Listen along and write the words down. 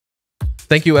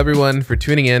Thank you everyone for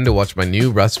tuning in to watch my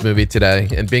new Rust movie today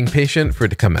and being patient for it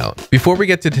to come out. Before we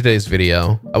get to today's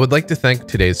video, I would like to thank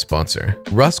today's sponsor.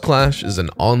 Rust Clash is an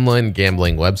online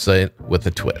gambling website with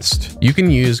a twist. You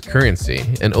can use currency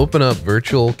and open up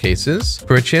virtual cases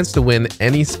for a chance to win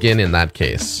any skin in that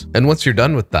case. And once you're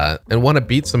done with that and want to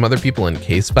beat some other people in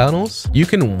case battles, you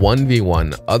can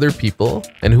 1v1 other people,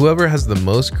 and whoever has the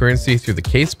most currency through the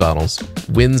case battles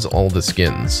wins all the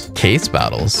skins. Case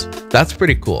battles? That's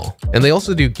pretty cool. And they also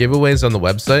do giveaways on the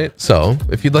website, so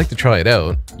if you'd like to try it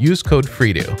out, use code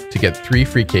FRIDU to get 3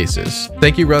 free cases.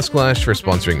 Thank you Rust Clash for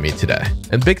sponsoring me today.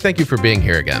 And big thank you for being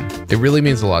here again. It really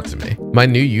means a lot to me. My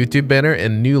new YouTube banner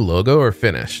and new logo are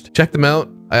finished. Check them out.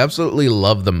 I absolutely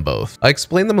love them both. I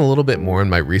explained them a little bit more in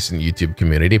my recent YouTube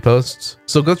community posts,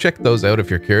 so go check those out if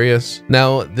you're curious.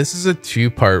 Now, this is a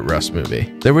 2-part Rust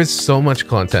movie. There was so much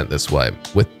content this wipe,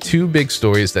 with 2 big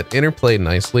stories that interplay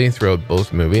nicely throughout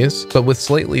both movies, but with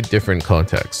slightly different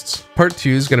contexts. Part 2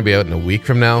 is going to be out in a week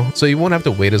from now, so you won't have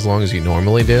to wait as long as you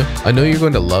normally do. I know you're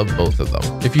going to love both of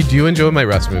them. If you do enjoy my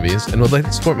Rust movies and would like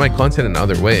to support my content in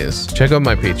other ways, check out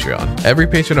my Patreon. Every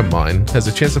patron of mine has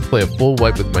a chance to play a full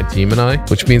wipe with my team and I,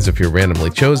 which means if you're randomly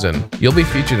chosen, you'll be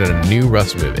featured in a new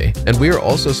Rust movie. And we are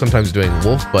also sometimes doing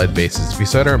wolf bud bases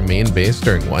beside our main base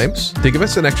during wipes to give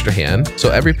us an extra hand, so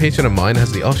every patron of mine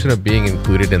has the option of being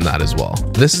included in that as well.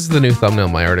 This is the new thumbnail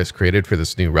my artist created for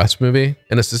this new Rust movie,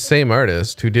 and it's the same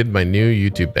artist who did my new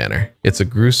YouTube banner. It's a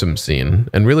gruesome scene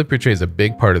and really portrays a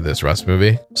big part of this Rust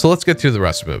movie. So let's get to the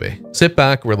Rust movie. Sit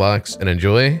back, relax, and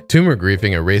enjoy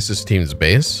TUMOR-GRIEFING a racist team's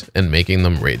base and making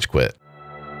them rage quit.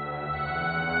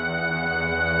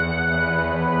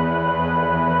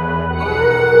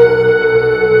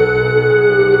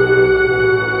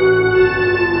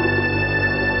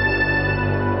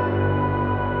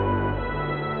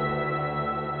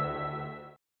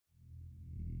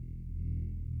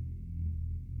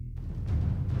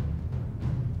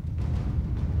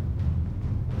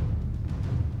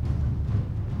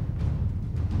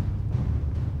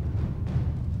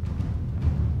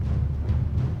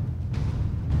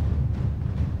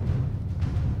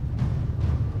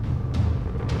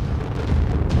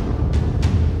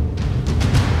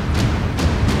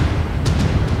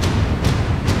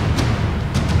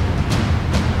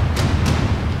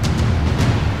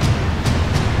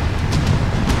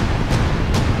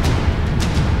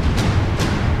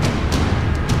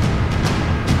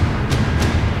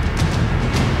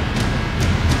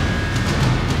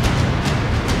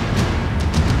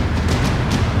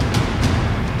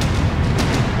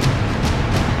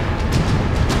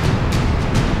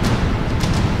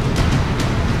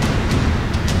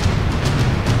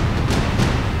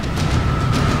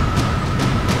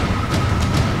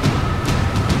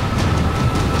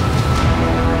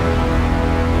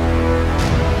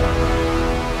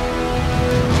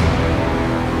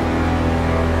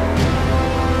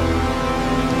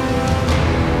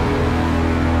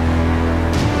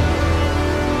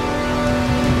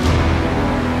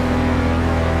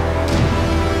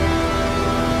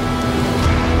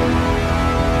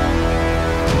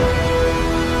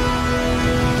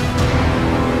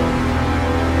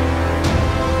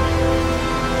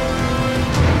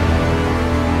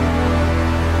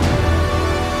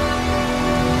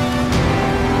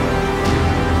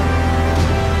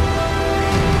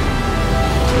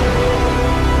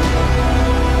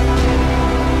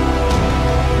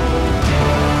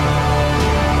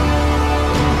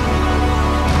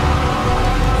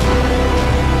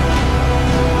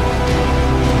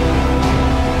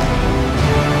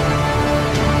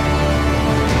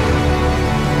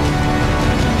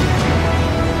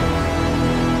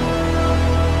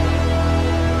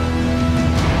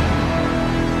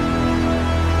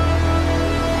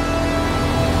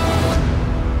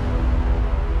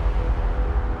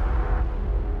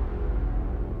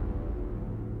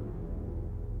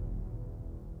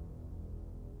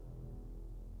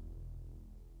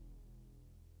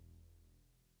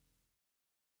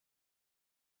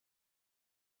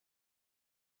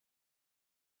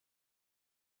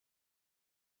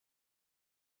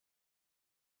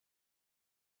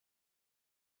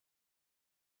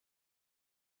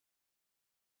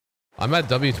 I'm at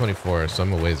W24, so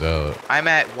I'm a ways out. I'm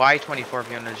at Y24 if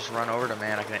you want to just run over to,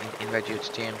 man. I can invite you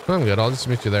to team. I'm good. I'll just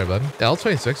meet you there, bud.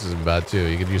 L26 isn't bad, too.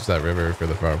 You could use that river for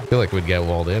the farm. I feel like we'd get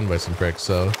walled in by some pricks,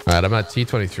 so. All right, I'm at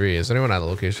T23. Is anyone at the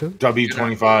location?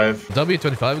 W25.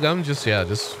 W25 gun?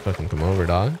 Just fucking come over,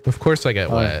 dog. Of course I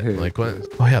get wet. Like, what?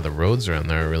 Oh, yeah, the roads around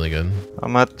there are really good.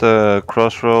 I'm at the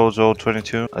crossroads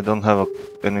 022. I don't have a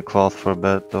Any cloth for a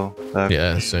bed though? Back.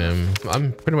 Yeah, same.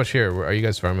 I'm pretty much here. Are you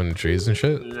guys farming the trees and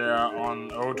shit? Yeah, on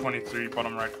 023,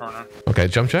 bottom right corner. Okay,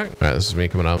 jump check. All right, this is me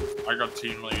coming up. I got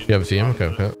team lead. You have a team? Okay,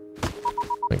 okay.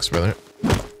 Thanks, brother.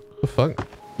 What the fuck?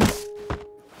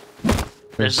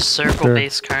 There's a circle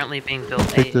base currently being built.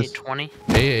 AA-20.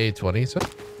 AA-20, so?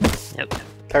 Yep.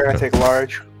 They're gonna take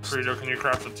large. Frido, can you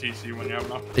craft a TC when you have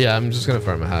enough? Yeah, I'm just gonna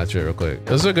farm a hatchet real quick.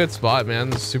 This is a good spot, man.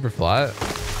 This is super flat.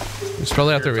 Just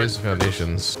probably have to raise the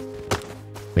foundations.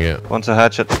 Yeah. Wants a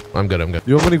hatchet. I'm good, I'm good.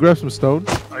 You want me to grab some stone?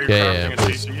 Are you Yeah, crafting a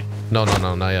please. TC? No,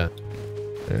 not yet.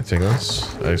 Yeah, take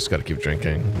this. I just gotta keep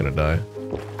drinking. I'm gonna die.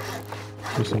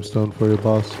 There's some stone for you,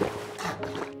 boss.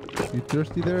 You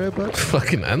thirsty there, eh, bud?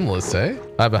 Fucking endless, eh?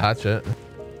 I have a hatchet.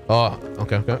 Oh,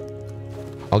 okay.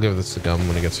 I'll give this to Gum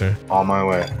when he gets here. On my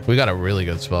way. We got a really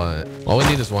good spot. All we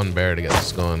need is one bear to get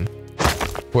this going.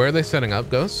 Where are they setting up,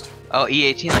 Ghost? Oh,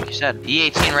 E18, like you said.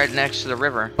 E18 right next to the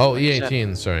river. Oh, like you said.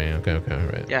 E18. Sorry. Okay,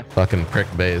 right. Yeah. Fucking prick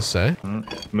base, eh?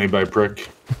 Made by Prick.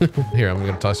 Here, I'm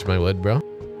gonna toss you my wood, bro.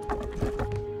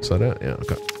 Is that it? Yeah,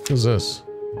 okay. Who's this?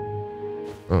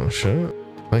 Oh, shit.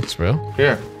 Thanks, bro.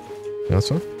 Here. You got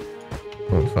some?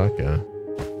 Oh, fuck yeah.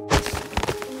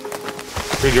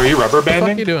 Dude, are you rubber What the fuck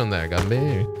banding? you doing there,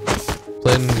 Gumby?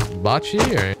 Playing bocce,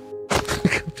 or?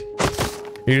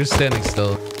 You're just standing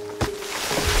still.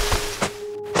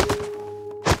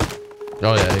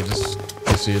 Oh yeah, he just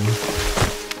proceeded.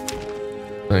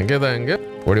 Thank you.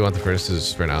 Where do you want the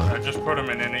first for now? I just put them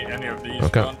in any of these.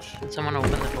 Okay. Bunch. Did someone open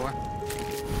the door?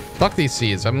 Fuck these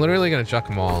seeds. I'm literally gonna chuck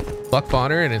them all. Fuck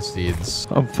Bonner and its seeds.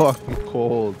 I'm fucking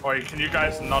cold. Wait, can you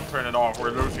guys not turn it off? We're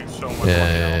losing so much money.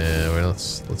 Yeah. Well,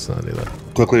 let's not do that.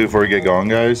 Quickly before we get going,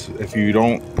 guys, if you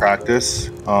don't practice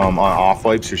on off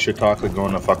wipes, your shit talk like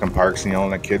going to fucking parks and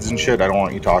yelling at kids and shit, I don't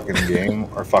want you talking in game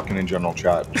or fucking in general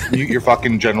chat. Mute your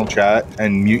fucking general chat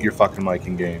and mute your fucking mic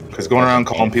in game. Because going around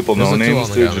calling people There's no a tool names, on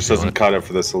the dude, gun just if you doesn't want. cut it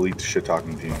for this elite shit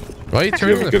talking team. Why are you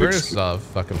turning have a the good furnace off,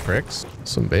 fucking pricks?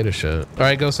 Some beta shit. All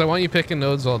right, Ghost, I want you picking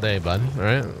nodes all day, bud. All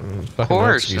right? Fucking no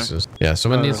course. excuses. Yeah,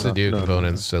 someone needs to do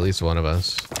components, at least one of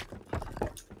us.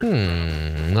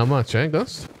 Not much, eh,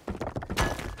 Ghost?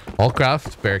 I'll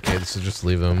craft barricades, so just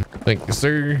leave them. Like, is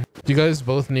there... Do you guys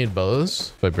both need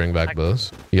bows? If I bring back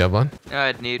bows? You have one?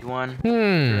 I'd need one.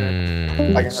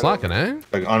 Slacking, eh?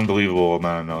 Like, unbelievable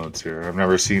amount of nodes here. I've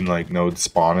never seen, like, nodes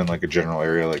spawn in, like, a general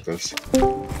area like this.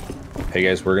 Hey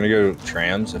guys, we're gonna go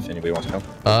trans if anybody wants to come.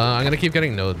 I'm gonna keep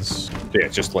getting nodes. Yeah,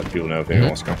 just let people know if anyone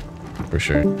wants to come. For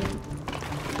sure.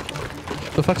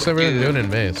 What the fuck's everyone doing in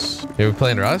base? Are we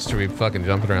playing Rust or are we fucking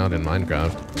jumping around in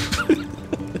Minecraft?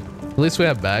 At least we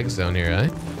have bags down here, eh?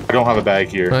 I don't have a bag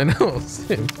here. I know.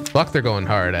 Fuck, they're going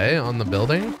hard, eh? On the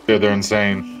building? They're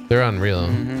insane. They're unreal.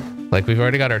 Like, we've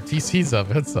already got our TCs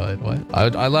up outside. What?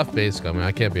 I left base coming.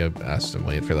 I can't be asked and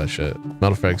wait for that shit.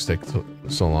 Metal frags take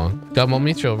so long. Gum, I'll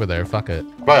meet you over there. Fuck it.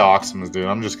 Buy Oximus, dude.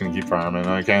 I'm just gonna keep farming.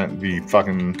 I can't be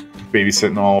fucking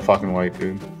babysitting all fucking white,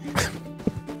 dude.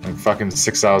 Like fucking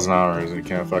 6,000 hours and he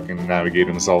can't fucking navigate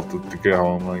himself to get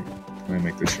home. Like, let me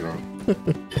make this shit up.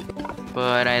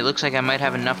 But it looks like I might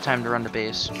have enough time to run to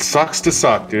base. Sucks to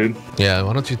suck, dude. Yeah,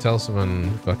 why don't you tell someone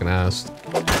who fucking asked?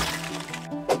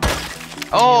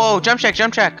 Oh, jump check. Hit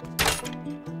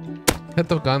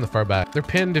the guy in the far back. They're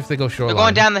pinned if they go shoreline. They're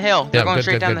going down the hill. They're Yeah, going good,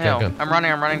 straight good, down good, the hill. good, good. I'm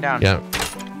running down. Yeah.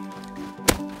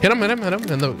 Hit him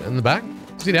in the back.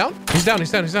 Is he down? He's down.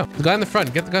 The guy in the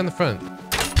front. Get the guy in the front.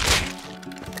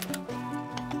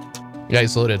 Yeah,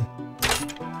 he's loaded.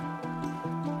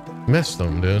 Missed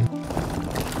him, dude.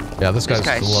 Yeah, this guy's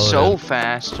loaded. so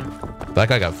fast. That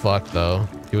guy got fucked though.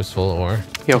 He was full of ore.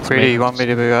 Yo, Frida, you want me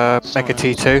to make a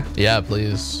T2? Yeah,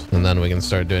 please. And then we can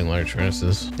start doing large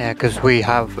furnaces. Yeah, because we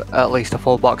have at least a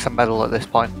full box of metal at this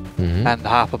point, and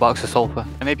half a box of sulfur.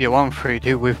 And if you want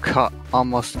Frida, we've got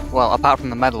almost, well, apart from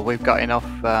the metal, we've got enough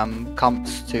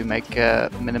comps to make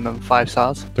minimum 5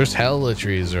 stars. There's hella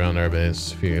trees around our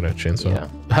base if you get a chainsaw. Yeah.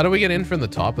 How do we get in from the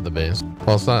top of the base?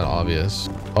 Well, it's not obvious.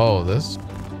 Oh, this?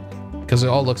 Because it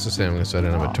all looks the same. I'm gonna set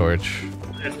in a torch.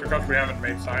 It's because we haven't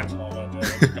made signs and all that.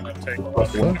 It's gonna take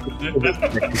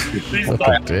These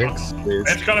dicks.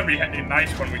 It's gonna be nice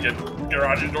when we get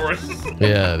garage doors.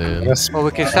 Yeah, dude. Well,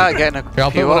 we can start getting a I'll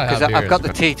few put what up, I have because I've here. got the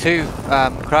T2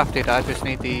 crafted. I just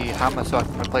need the hammer so I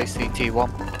can replace the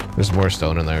T1. There's more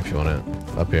stone in there if you want it.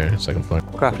 Up here, second floor.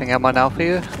 Crafting ammo now for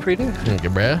you, Frida? Thank you,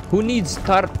 bruh. Who needs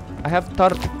tarp? I have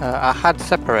tarp. I had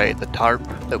separated the tarp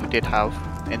that we did have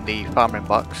in the farming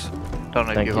box. Don't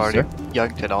know if you've already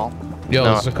yanked it all. Yo,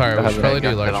 No, Zakara, we I should probably haven't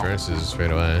do large yanked it all. furnaces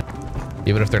straight away.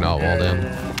 Even if they're not walled in.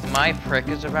 My prick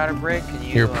is about to break. Can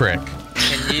you? You're a prick.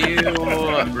 Can you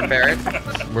repair it?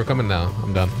 We're coming now.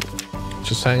 I'm done.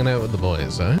 Just hanging out with the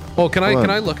boys, huh? Oh, can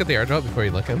I look at the airdrop before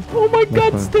you look in? Oh my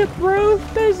god, Step, bro!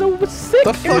 There's a sick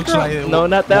airdrop. No,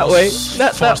 not that way.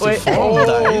 Not that way.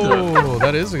 Oh,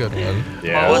 that is a good one.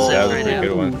 Yeah, that was a pretty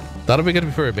good one. That'll be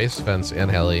good for a base defense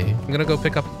and heli. I'm gonna go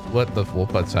pick up what the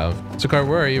wolf buds have. Sukar,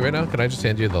 where are you right now? Can I just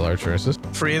hand you the large sources?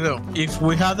 Frido, if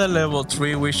we have the level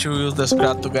 3, we should use the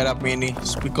scrap to get a mini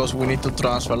because we need to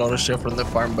transfer a lot of shit from the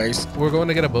farm base. We're going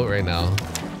to get a boat right now.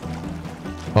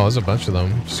 Oh, there's a bunch of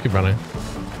them. Just keep running.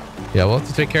 Yeah, we'll have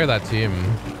to take care of that team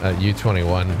at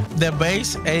U21. The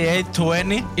base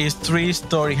AA20 is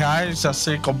 3-story high. It's a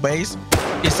circle base.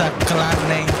 It's a clan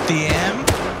named TM.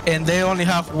 And they only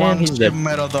have one sheet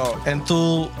metal door and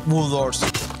 2 wood doors.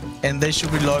 And they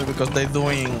should be low because they're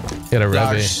doing Get a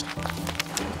large.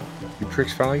 You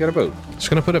pricks finally got a boat. Just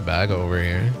gonna put a bag over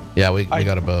here. Yeah, we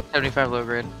got a boat. 75 low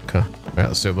grade. Okay. All right,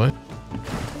 let's do it, boy.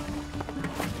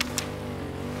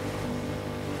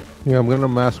 Yeah, I'm gonna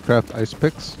mass craft ice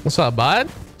picks. What's up, bud?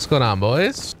 What's going on,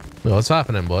 boys? What's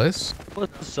happening, boys?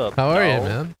 What's up? How are you,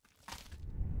 man?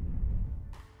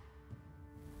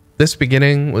 This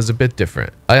beginning was a bit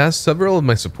different. I asked several of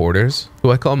my supporters,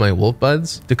 who I call my wolf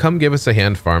buds, to come give us a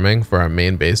hand farming for our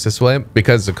main base this way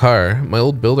because ZynpYzgnKara, my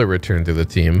old builder, returned to the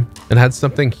team and had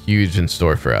something huge in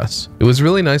store for us. It was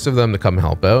really nice of them to come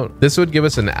help out. This would give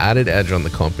us an added edge on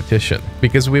the competition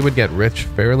because we would get rich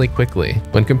fairly quickly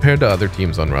when compared to other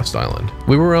teams on Rust Island.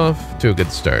 We were off to a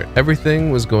good start. Everything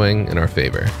was going in our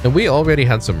favor, and we already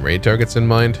had some raid targets in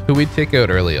mind who we'd take out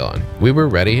early on. We were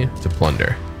ready to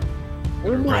plunder.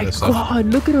 Oh my god,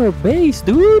 look at our base,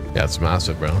 dude. Yeah, it's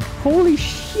massive, bro. Holy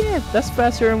shit, that's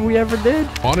faster than we ever did.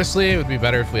 Honestly, it would be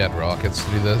better if we had rockets to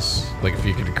do this. Like if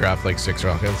you could craft like 6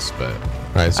 rockets, but...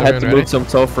 Alright, so I had to move some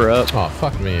sulfur up. Oh,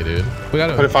 fuck me, dude. We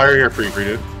gotta... Put a fire here for you,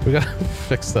 dude. We gotta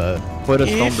fix that. Put a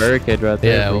stone barricade right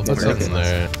there. Yeah, we'll put something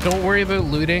there. Don't worry about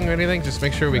looting or anything. Just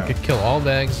make sure we could kill all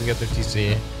bags and get their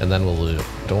TC, and then we'll loot.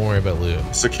 Don't worry about loot.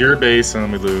 Secure base and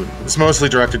then we loot. It's mostly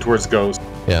directed towards ghosts.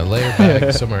 Yeah, lay your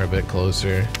bag somewhere a bit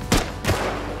closer.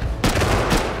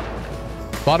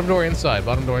 Bottom door inside.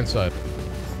 Bottom door inside.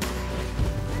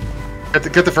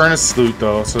 Get the furnace loot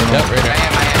though. So yep, right here.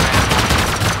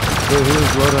 Dude, he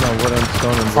was loading on wood and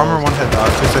stone and Farmer 1 hit,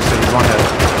 260, he's 1 hit.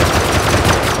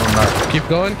 Keep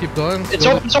going, keep going. It's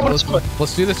open, it's open, it's open.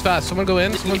 Let's do this fast. Someone go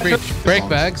in, someone breach. Break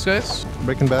bags, guys.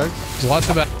 Breaking bags. There's lots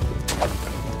of bags.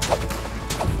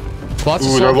 Lots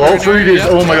ooh, of they're low 3Ds. Yep,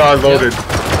 oh my god, loaded.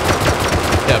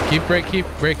 Yeah, keep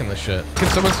breaking this shit. Can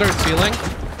someone start sealing?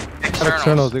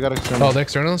 Externals, they got externals. Oh, the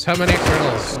externals? How many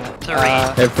externals? 3.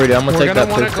 Hey, Freddy, I'm gonna take that.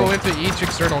 We're gonna want to go into each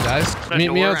external, guys.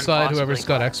 Meet me outside, whoever's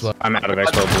got Expo. I'm out of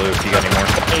Expo Blue if you got any more.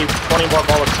 20 more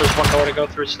bullets, there's 1 door to go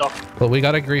through stuff. But we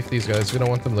gotta grief these guys. We don't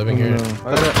want them living here. I got a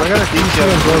DC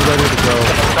and goes ready to go.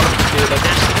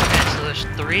 So there's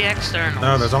 3 externals.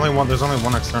 No, there's only one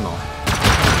external.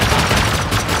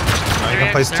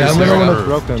 Let me know when it's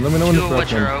broken. Let me know when it's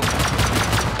broken.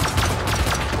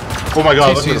 Oh my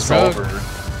god, look at the sulfur.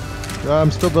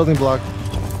 I'm still building block.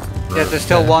 Yeah, there's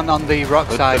still one on the rock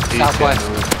side, southwest.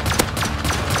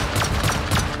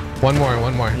 One more.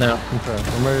 No. Okay,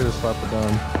 I'm ready to slap it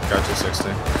down. Got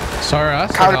 260. Sorry,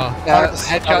 us?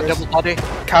 Headshot, double body.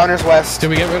 Counters west.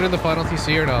 Did we get rid of the final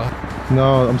TC or no?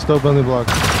 No, I'm still building block.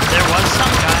 There was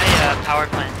some guy power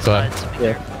plant.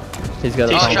 Yeah. He's got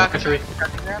a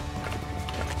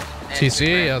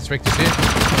TC, yeah, let's break TC.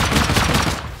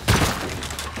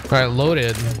 Alright,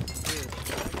 loaded.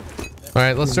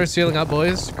 Alright, let's start sealing up,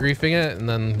 boys. Griefing it, and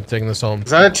then taking this home. Is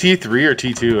that a T3 or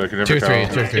T2? I can never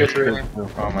tell. Tier 3.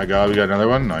 Oh my god, we got another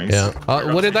one? Nice. Yeah.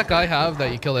 What did that guy have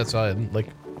that you killed outside? Like,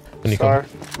 when you come?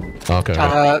 Oh, okay.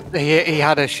 He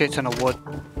had a shit ton of wood.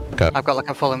 Okay. I've got like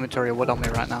a full inventory of wood on me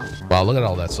right now. Wow, look at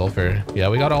all that sulfur. Yeah,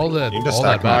 we got all that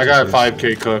back. I got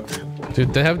 5k cooked.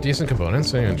 Dude, they have decent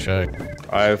components. I didn't even check.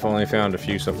 I've only found a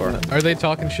few so far. Are they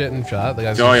talking shit in chat? The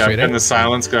guys oh yeah, I'm getting the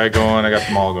silence guy going. I got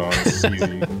them all going. This is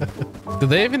easy. Did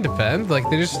they even defend? Like,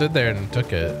 they just stood there and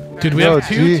took it. Dude, we have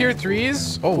 2 tier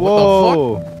 3s? Oh,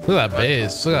 what the fuck? Look at that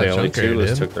base. Look at that chunker,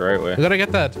 dude. Took the right way. We gotta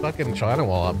get that fucking China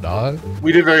wall up, dog.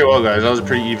 We did very well, guys. That was a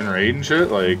pretty even raid and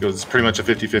shit. Like, it was pretty much a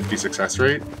 50-50 success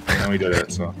rate. And we did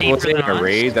it, so. Well, it's like a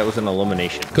raid. That was an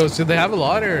elimination. Ghost, did they have a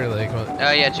lot or like what?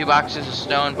 Oh, yeah, 2 boxes of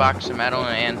stone, box of metal,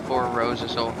 and 4 rows of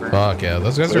sulfur. Fuck yeah,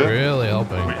 those guys are really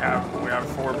helping. We have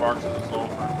 4 boxes of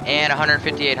sulfur. And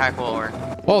 158 high qual ore.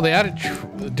 Oh, they added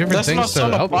different things to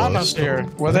help us. Here.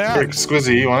 Where they are?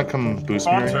 Squizzy, you wanna come boost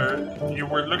me? Sponsor, you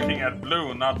were looking at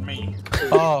blue, not me.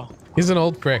 Oh. He's an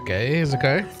old prick, eh? He's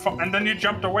okay. And then you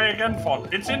jumped away again, Fon.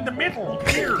 It's in the middle.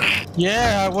 Here.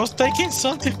 Yeah, I was taking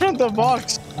something from the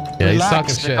box. Yeah, he's Relax.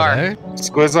 talking shit, eh?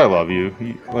 Squiz, I love you.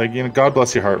 Like, you know, God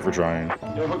bless your heart for trying.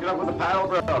 You're hooking up with a paddle,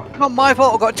 bro. Not my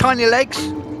fault, I've got tiny legs.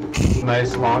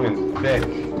 Nice, long, and thick.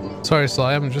 Sorry,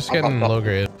 Sly. I'm just getting low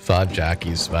grade. 5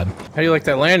 jackies, bud. How do you like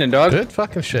that landing, dog? Good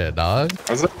fucking shit, dog.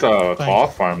 How's that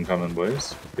cloth farm coming,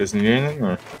 boys? You guys need anything?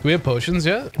 Or? Do we have potions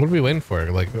yet? What are we waiting for?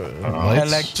 Like,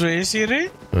 lights? Electricity?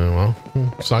 Well,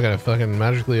 it's not gonna fucking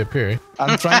magically appear.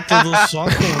 I'm trying to do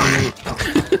something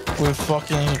with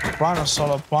fucking panels,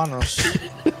 solar panels.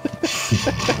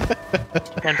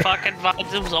 And fucking buy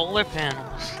some solar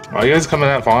panels. Why you guys coming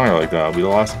at Fauna like that? I'll be the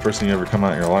last person you ever come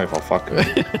at in your life. I'll fuck you.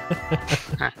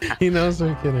 He knows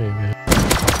I'm kidding.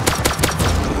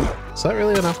 Is that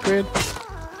really an upgrade?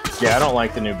 Yeah, I don't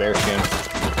like the new bear skin.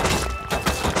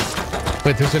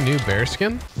 Wait, there's a new bear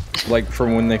skin? Like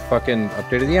from when they fucking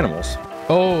updated the animals.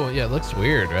 Oh, yeah, it looks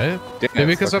weird, right? Yeah,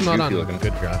 Maybe because I'm not on looking.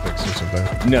 good graphics or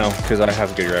something. No, because I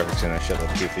have good graphics and that shit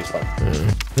looks goofy as fuck.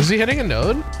 Is he hitting a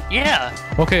node? Yeah.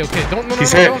 Okay, don't. No,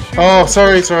 He's no, hit. don't shoot. Oh,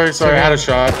 sorry. I had a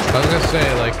shot. I was gonna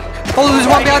say, like. Oh, there's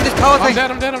one behind this tower thing.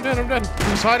 I'm dead.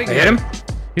 He's hiding. I hit him.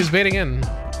 He's baiting in.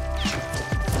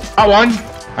 Got one.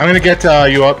 I'm gonna get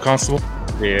you up, Constable.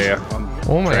 Yeah.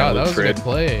 Oh my god, that was a good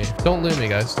play. Don't loot me,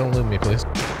 guys. Don't loot me, please.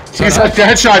 He's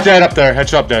headshot dead up there.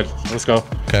 Headshot dead. Let's go.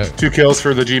 Okay. 2 kills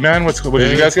for the G-Man. What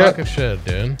did you guys get? Fucking shit,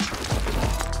 dude.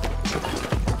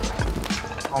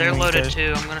 They're loaded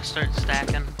too. I'm gonna start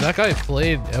stacking. That guy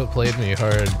outplayed me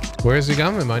hard. Where is he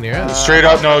going? Am I near it? Straight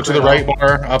up, no, to the right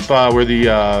more, up where the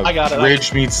I got it.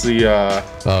 ridge meets the.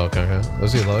 Oh, okay.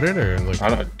 Was he loaded or like? I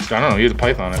don't know. He had the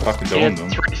Python. I fucking He had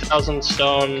domed him. 3,000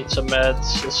 stone, some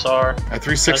meds, a SAR. At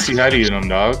 360 heady in him,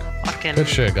 dog. Fucking Good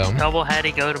shit, Gum. double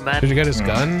heady, go to bed. Did you get his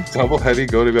gun? Double heady,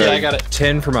 go to bed. Yeah, I got it.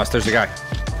 10 from us. There's a guy.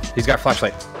 He's got a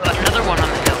flashlight. Another one on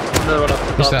the hill. Another one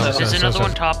up the top there. There's another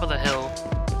one top of the hill.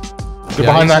 They're Yeah,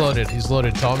 behind he's that. loaded. He's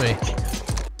loaded. Tommy.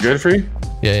 Good for you?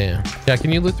 Yeah.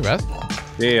 Can you loot the rest?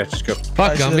 Yeah, just go.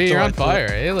 Fuck, Gumby, you're on fire,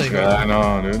 eh? Like, Yeah, I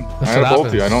know, dude. That's I had what a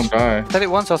bolt you. I happens. don't die. Said it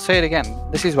once, I'll say it again.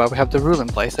 This is why we have the rule in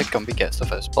place that Gumby gets the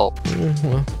first bolt.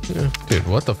 Well, yeah. Dude,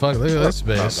 what the fuck? Look at this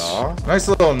base. Nice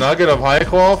little nugget of high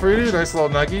qual for you. Nice little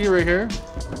nugget right here.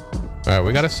 All right,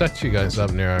 we gotta set you guys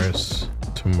up near ours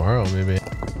tomorrow, maybe.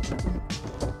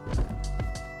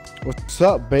 What's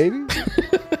up, baby?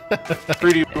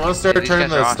 Freedy, you want to start turning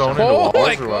the stone into walls? Oh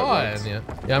my or god! what? Yeah,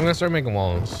 I'm gonna start making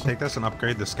walls. Take this and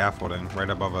upgrade the scaffolding right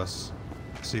above us.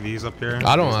 See these up here?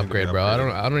 I don't These need to be upgrade, bro. I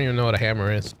upgraded. don't even know what a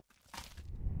hammer is.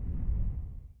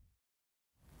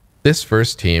 This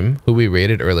first team, who we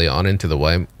raided early on into the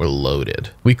wipe, were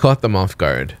loaded. We caught them off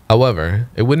guard. However,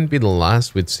 it wouldn't be the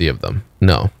last we'd see of them.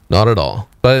 No, not at all.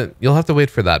 But you'll have to wait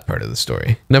for that part of the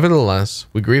story. Nevertheless,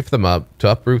 we griefed them up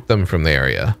to uproot them from the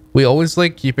area. We always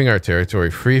like keeping our territory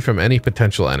free from any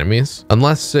potential enemies,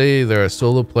 unless say they're a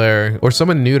solo player or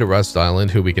someone new to Rust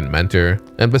Island who we can mentor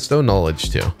and bestow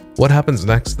knowledge to. What happens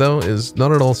next though is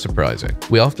not at all surprising.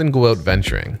 We often go out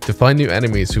venturing to find new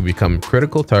enemies who become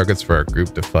critical targets for our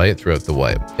group to fight throughout the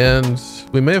wipe. And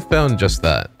we may have found just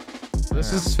that.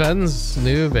 This is Sven's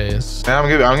new base. Man,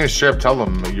 I'm gonna straight up tell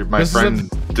them my friend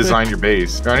designed your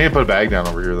base. I need to put a bag down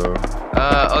over here though.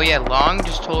 Oh yeah, Long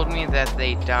just told me that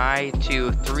they died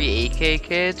to 3 AK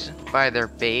kids by their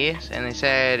base, and they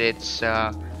said it's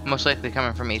most likely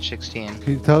coming from H16.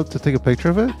 Can you tell to take a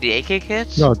picture of it? The AK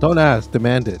kids? No, don't ask.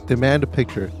 Demand it. Demand a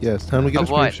picture. Yes, tell them to get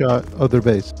Of a what? screenshot of their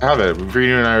base. I have it.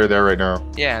 Freedy and I are there right now.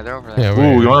 Yeah, they're over there.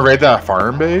 Yeah, Ooh, you want to raid that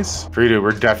farm base? Freedy,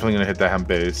 we're definitely gonna hit that hemp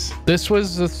base. This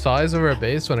was the size of our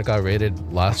base when it got raided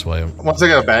last wipe. Once I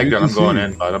get a bag done, I'm going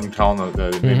in, but I'm telling them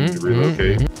that they need to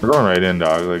relocate. We're going right in,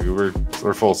 dog. Like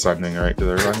we're full sending right to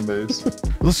their running base.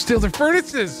 Let's steal their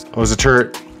furnaces! Oh, there's a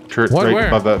turret What, right where?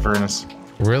 above that furnace.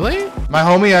 Really? My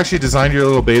homie actually designed your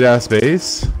little bait-ass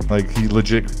base. Like, he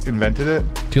legit invented it.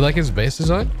 Do you like his base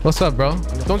design? What's up, bro?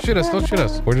 Don't shoot us, don't shoot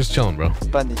us. We're just chilling, bro.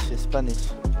 Spanish. It's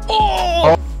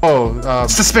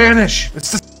the Spanish!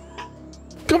 It's the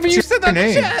Gumby, you said that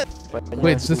name. shit!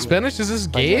 Wait, it's the Spanish? Is this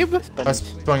Gabe? What's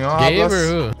going on? Gabe or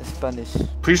who? Spanish.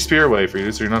 Please spear away for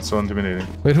you, so you're not so intimidating.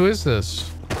 Wait, who is this?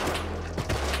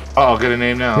 Oh, I'll get a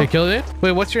name now. They killed you?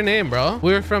 Wait, what's your name, bro?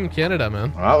 We're from Canada,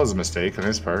 man. Well, that was a mistake on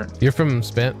his part. You're from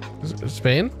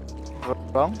Spain?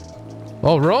 Wrong?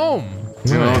 Oh, Rome!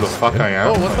 Do you know who the fuck I am?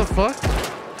 Oh, what the fuck?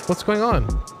 What's going on?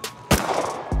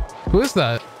 Who is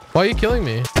that? Why are you killing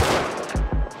me?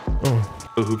 Oh.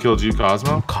 Who killed you,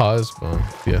 Cosmo? Cosmo.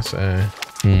 PSA.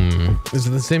 Is it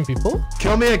the same people?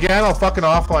 Kill me again, I'll fucking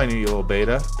offline you, you little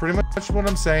beta. Pretty much. What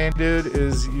I'm saying, dude,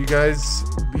 is you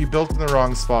built in the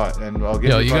wrong spot, and I'll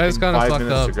give Yo, you you guys kind of 5 fucked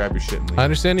minutes up. to grab your shit and leave. I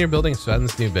understand you're building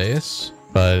Sven's new base,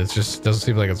 but it just doesn't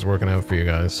seem like it's working out for you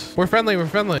guys. We're friendly. We're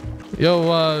friendly.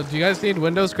 Yo, do you guys need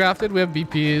windows crafted? We have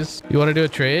BPs. You want to do a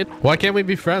trade? Why can't we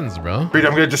be friends, bro? Reed,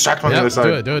 I'm gonna distract him on the other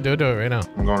side. Do it right now.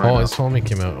 I'm going right now. His homie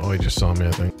came out. Oh, he just saw me,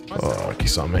 I think. Oh, he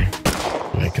saw me.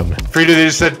 He killed me. Fridu, they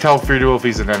just said tell Friduwulf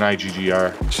he's an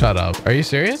NIGGR. Shut up. Are you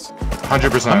serious?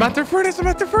 100%. I'm at their furnace. I'm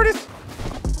at their furnace.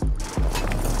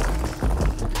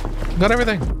 Got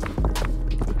everything.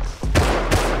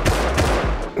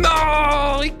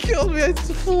 No, he killed me. It's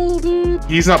a fool, dude.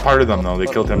 He's not part of them though. They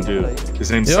killed him too.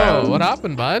 His name's Silent. What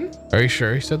happened, bud? Are you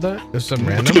sure he said that? There's some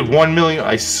random. Dude, 1 million.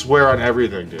 I swear on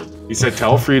everything, dude. He said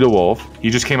tell Friduwulf. He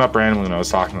just came up randomly when I was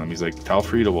talking to him. He's like, tell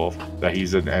Friduwulf that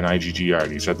he's an NIGGR,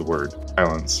 and he said the word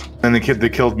silence. And they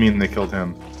killed me and they killed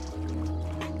him.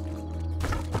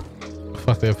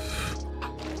 Fuck them.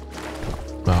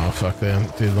 Oh, fuck them,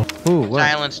 dude. Ooh, what?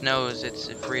 Silence knows it's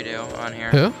Fridu on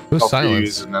here. Who? Who's Silence?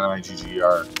 He's an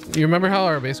NIGGR. You remember how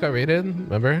our base got raided?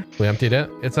 Remember? We emptied it.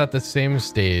 It's at the same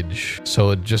stage, so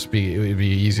it would be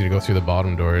easy to go through the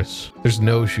bottom doors. There's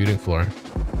no shooting floor.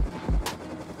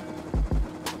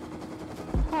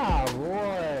 Oh,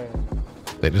 boy.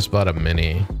 They just bought a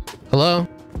mini. Hello?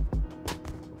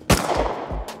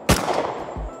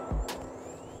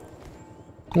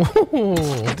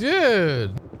 Whoa,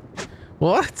 dude.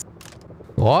 What?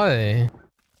 Why?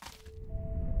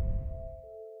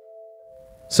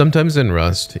 Sometimes in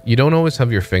Rust, you don't always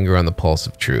have your finger on the pulse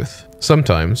of truth.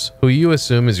 Sometimes, who you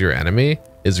assume is your enemy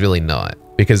is really not,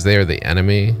 because they are the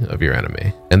enemy of your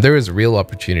enemy. And there is real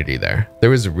opportunity there.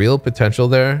 There is real potential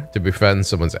there to befriend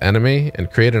someone's enemy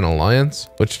and create an alliance,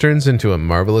 which turns into a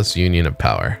marvelous union of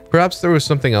power. Perhaps there was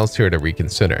something else here to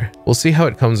reconsider. We'll see how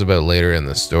it comes about later in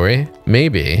the story.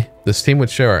 Maybe this team would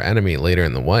share our enemy later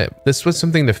in the wipe. This was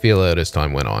something to feel out as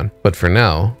time went on, but for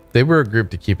now, they were a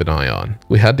group to keep an eye on.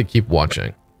 We had to keep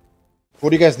watching. What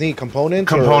do you guys need? Components?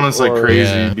 Components or, like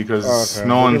crazy because okay.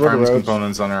 no one farms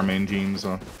components on our main team.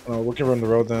 So we can run the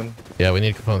road then. Yeah, we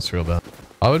need components real bad.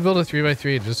 I would build a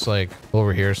 3x3 just like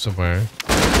over here somewhere.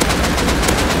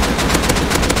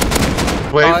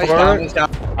 Wait for it. It's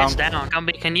down.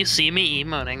 Can you see me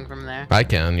emoting from there? I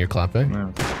can. You're clapping.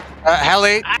 Yeah.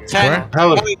 Heli, 10. Where?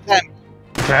 Heli, 10.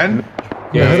 10?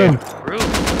 Yeah, hit him.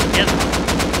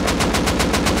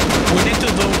 We need to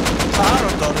do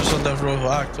Tarot on the roof,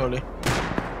 actually.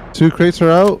 2 crates are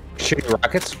out. Shooting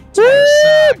rockets. Woo,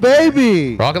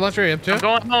 baby. Rocket launcher, M2? I'm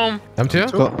going home.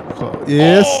 M2?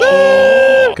 Yes,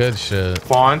 sir. Good shit.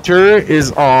 Fonter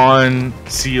is on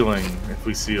sealing. If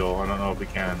we seal, I don't know if we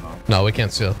can though. No, we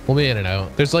can't seal. We'll be in and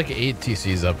out. There's like 8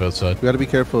 TCs up outside. We gotta be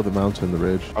careful of the mountain, the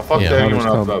ridge. I'll fuck Yeah. anyone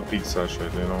up Come. about pizza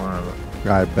shit, dude. Don't worry about it.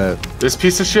 I bet. This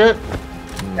piece of shit?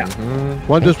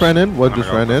 One just ran in. One just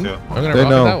ran in. I'm gonna They rocket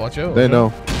know. that. Watch out. They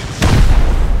know.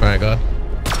 Alright, go ahead.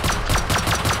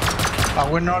 Are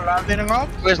we not landing up?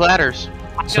 Where's ladders?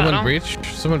 Someone breach.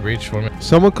 Someone breach for me.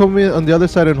 Someone come in on the other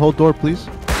side and hold door, please.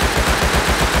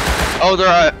 Oh, there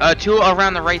are 2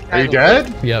 around the right side. Are you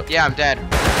dead? Yep. Yeah, I'm dead.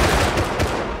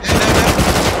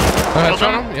 I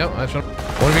shot him. Yep, I shot him.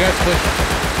 One of you guys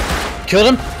push. Killed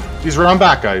him? He's run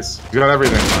back, guys. He's got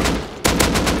everything, man.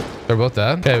 They're both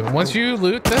dead. Okay, once you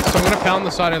loot this, I'm gonna pound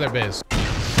the side of their base.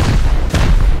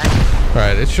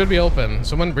 Alright, it should be open.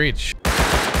 Someone breach.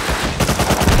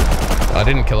 I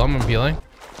didn't kill him, I'm healing.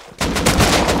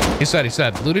 He said,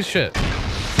 loot his shit.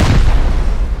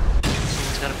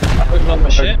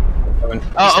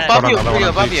 Oh, above you, Free,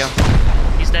 above you.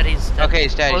 He's dead, he's dead. Okay,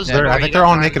 he's dead, he's dead. I think they're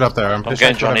all naked up there. I'm just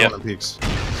getting trying to Johnny one peaks.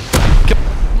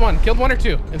 Killed one or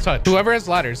 2 inside. Whoever has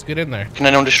ladders, get in there. Can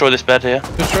anyone destroy this bed here?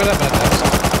 Destroy that bed, guys.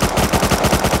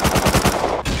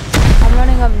 I'm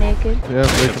running up naked. Yeah,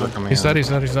 He's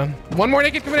done. One more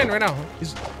naked coming in right now.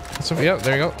 Yeah,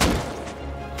 there you go.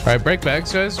 Alright, break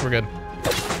bags, guys. We're good.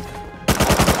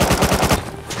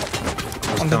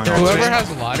 Whoever has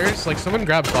ladders, like someone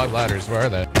grab 5 ladders. Where are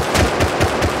they?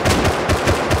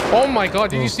 Oh my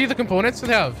god, did you see the components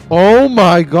they have? Oh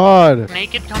my god.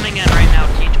 Naked coming in right now,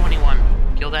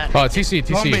 T21. Kill that. Oh, TC.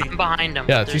 I'm behind him.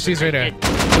 Yeah, TC's right there.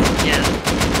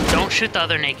 Yeah. Don't shoot the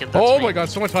other naked. Oh my god,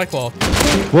 so much high claw.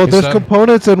 Well, there's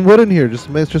components and wood in here. Just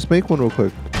make one real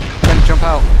quick. Then jump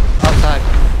out. Outside.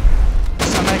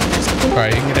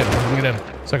 Alright, you can get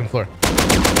in. Second floor.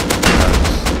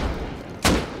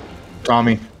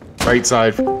 Tommy, right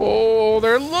side. Oh,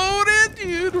 they're loaded,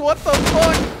 dude. What the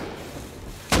fuck?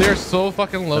 They're so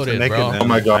fucking loaded, bro. Oh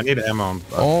my god. I need ammo.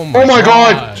 Oh my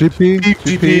god.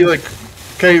 GP. Like,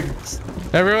 okay.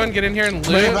 Everyone get in here and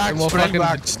loot, and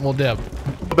we'll dip.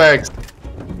 Bags.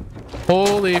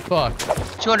 Holy fuck.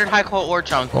 200 high quality ore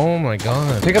chunk. Oh my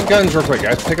god. Pick up guns real quick,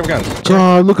 guys. Pick up guns.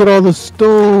 God, look at all the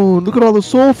stone. Look at all the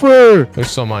sulfur. There's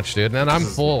so much, dude. And I'm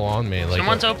full on me. Like,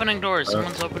 Someone's opening doors.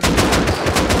 Someone's opening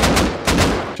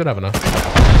doors. should have enough.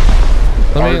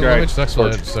 Let me just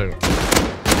exploit it. So.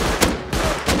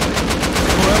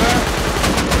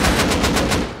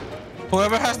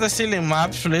 Whoever has the ceiling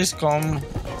maps, please come.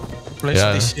 Please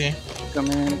Yeah. DC.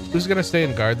 Come in. Who's gonna stay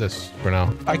and guard this for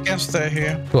now? I can stay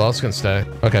here. Who else can stay?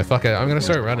 Okay, fuck it. I'm gonna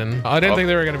start running. I didn't think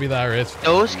they were gonna be that rich.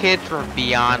 Those kids were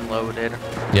beyond loaded.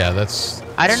 Yeah, that's.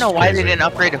 I don't know why crazy. they didn't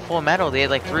upgrade to full metal. They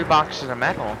had like 3 boxes of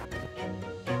metal.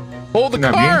 Hold the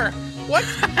Not car! What?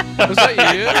 Was that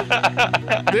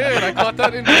you? Dude, I caught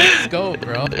that in the scope,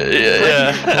 bro.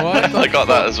 Yeah. What the I got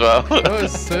that as well. That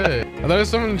was sick. I thought there was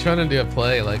someone trying to do a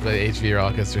play like with HV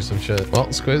rockets or some shit. Well,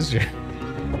 Squiz,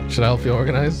 should I help you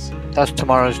organize? That's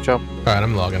tomorrow's job. Alright,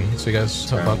 I'm logging. So you guys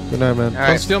talk about. Good night, man.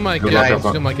 Don't steal my kit. Don't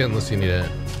steal my kit unless you need it.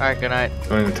 Alright, good night.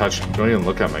 Don't even touch. Don't even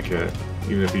look at my kit,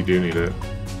 even if you do need it.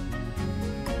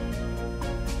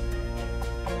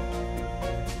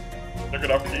 Look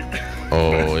it up, Keith.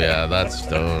 Oh yeah, that's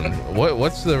stone.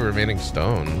 What's the remaining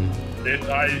stone?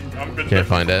 I've been Can't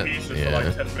find it. pieces for Yeah.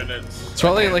 like 10 minutes. It's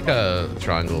probably like a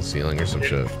triangle ceiling or some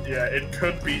shit. Yeah, it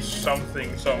could be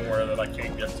something somewhere that I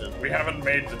can't get to. We haven't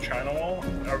made the China wall.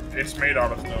 It's made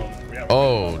out of stone.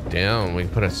 Oh damn, we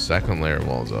can put a second layer of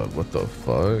walls up. What the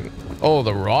fuck? Oh,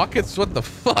 the rockets? What the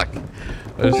fuck?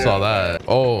 I just saw that.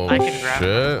 Oh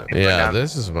shit. Yeah,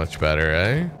 this is much better,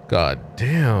 eh? God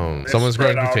damn. Someone's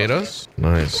growing potatoes?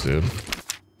 Nice, dude.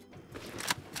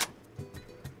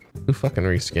 Who fucking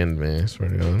reskinned me? I swear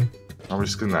to God. I'm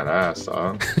reskinning that ass,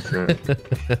 dog.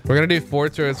 We're gonna do 4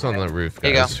 turrets on the roof,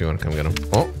 Here guys. you You wanna come get them?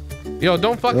 Oh. Yo,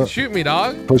 don't fucking shoot me,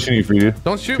 dog. Pushing you for you.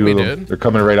 Don't shoot Two me, of them. dude. They're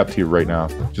coming right up to you right now.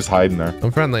 Just hiding there.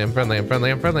 I'm friendly. I'm friendly. I'm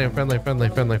friendly. I'm friendly. I'm friendly. Friendly.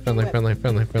 Friendly. Friendly. Friendly.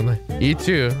 Friendly. Friendly.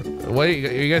 E2. What? Are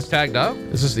you guys tagged up?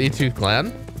 Is this E2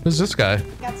 clan? Who's this guy?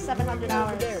 Got 700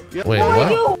 hours. Wait,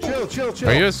 what? Chill.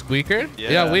 Are you a squeaker?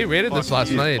 Yeah, we raided this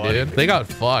last night, dude. They got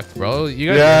fucked, bro. You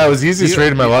guys, Yeah, it was the easiest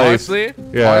raid of my life. Honestly,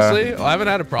 Yeah. honestly, I haven't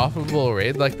had a profitable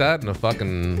raid like that in a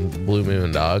fucking blue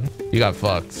moon, dog. You got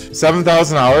fucked.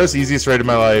 7,000 hours, easiest raid of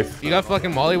my life. You got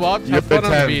fucking mollywopped? Have fun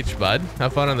on the beach, bud.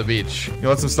 Have fun on the beach. You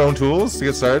want some stone tools to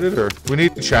get started, or we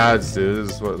need chads, dude?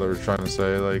 Is what they were trying to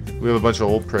say. Like, we have a bunch of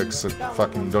old pricks that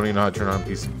fucking don't even know how to turn on a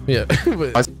PC. Yeah.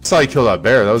 I saw you kill that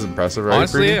bear. That was impressive, right?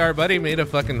 Honestly, our buddy made a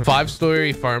fucking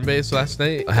 5-story farm base last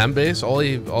night. A hem base. All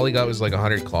he got was like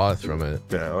 100 cloth from it.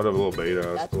 Yeah, what a little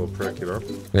beta, little prick, you know.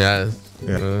 Yeah.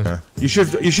 Yeah. You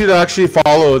should actually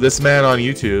follow this man on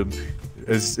YouTube.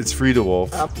 It's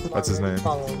Friduwulf. That's his name.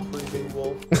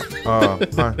 Oh,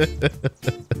 hi.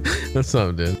 What's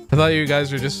up, dude? I thought you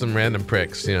guys were just some random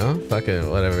pricks, you know? Fucking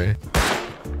whatever.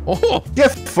 Oh! Yeah,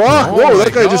 fuck! Oh Whoa, my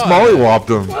that guy just God. mollywopped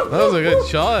him. That was a good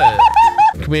shot.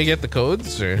 Can we get the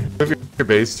codes, or? Your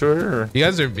base tour? Or? You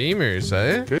guys are beamers,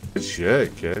 eh? Good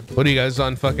shit, kid. What are you guys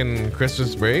on fucking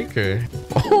Christmas break, or?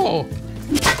 Oh!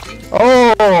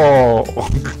 Oh!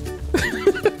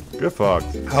 Good fuck.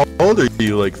 How old are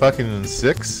you? Like fucking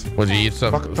 6? Would you eat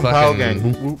some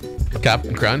fucking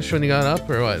Captain Crunch when you got up,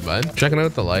 or what, bud? Checking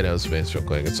out the lighthouse base real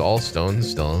quick. It's all stone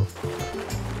still.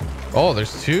 Oh,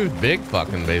 there's 2 big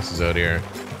fucking bases out here.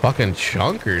 Fucking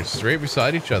chunkers right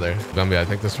beside each other. Gumby, I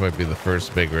think this might be the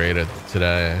first big raid of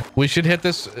today. We should hit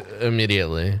this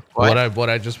immediately. What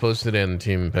I just posted in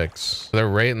team pics. They're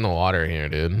right in the water here,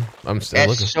 dude. I'm still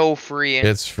looking. It's so free.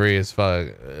 It's free as fuck.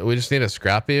 We just need a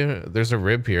scrappy. There's a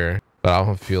rib here, but I don't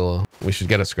have fuel. We should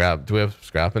get a scrap. Do we have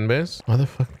scrap in base? Why the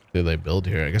fuck do they build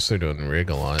here? I guess they're doing rig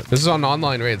a lot. This is on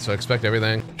online raid, so I expect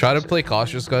everything. Try to play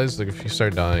cautious, guys. Like, if you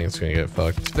start dying, it's gonna get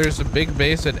fucked. There's a big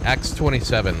base at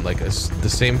X27, like the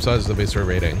same size as the base we're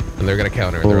raiding, and they're gonna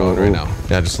counter their own right now.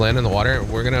 Yeah, just land in the water.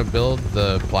 We're gonna build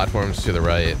the platforms to the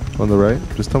right. On the right?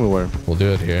 Just tell me where. We'll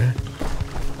do it here.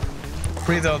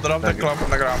 Frido, drop the clock on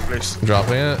the ground, please.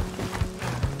 Dropping it.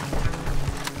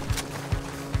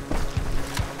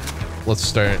 Let's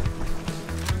start.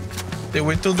 Did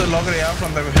we do the loggery out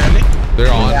from the heli?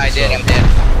 They're on. Yeah, I did.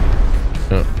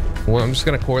 Oh. Well, I'm just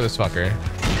gonna core this fucker.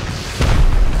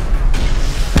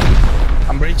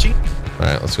 I'm breaching. All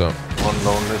right, let's go. One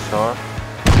lonely shore.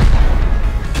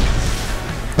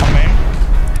 I'm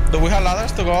in. Do we have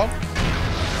ladders to go up?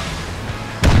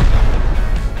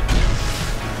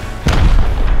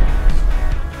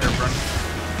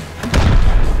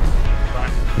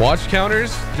 Watch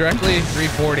counters directly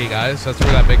 340, guys. That's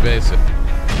where that big base is.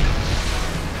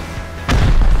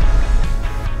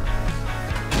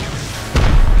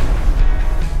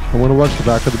 I want to watch the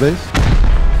back of the base.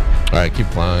 All right, keep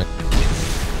flying.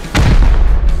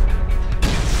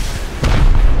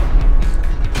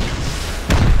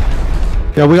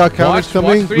 Yeah, we got counters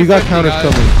coming. We got counters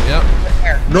coming. Yep.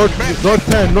 North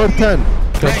 10, north 10.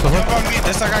 Hey, come on me.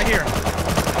 There's a guy here.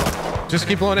 Just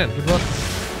keep blowing in. Keep blowing.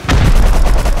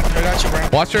 I got you,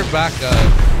 Brandt. Watch your back.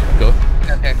 Go.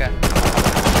 Okay.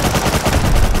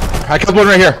 I killed one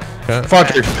right here. Okay.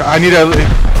 Fuck you. I need a.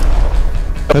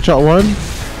 Headshot one.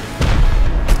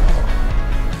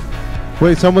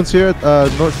 Wait, someone's here at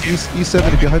northeast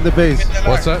E70 behind the base.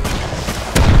 What's that?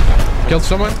 Killed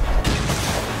someone?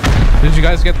 Did you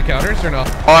guys get the counters or no?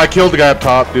 Oh, I killed the guy up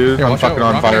top, dude. Here, I'm fucking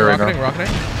on fire right now.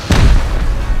 Rocketing.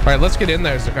 Alright, let's get in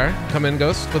there, ZynpYzgnKara. Come in,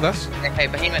 Ghost, with us. Okay,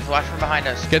 Behemoth, watch from behind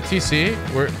us. Get TC.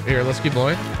 We're here, let's keep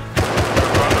blowing.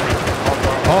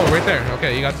 Oh, right there.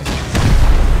 Okay, you got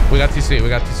TC. We got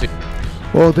TC.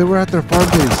 Well, they were at their farm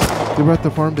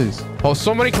base. Oh,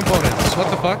 so many components. What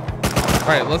the fuck?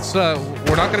 Alright, let's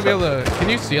we're not gonna be able to. Can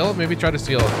you seal? Maybe try to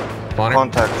seal. Bonner.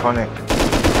 Contact 20.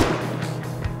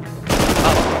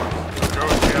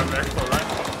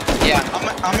 Yeah.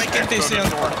 I'm making TC on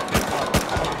the door.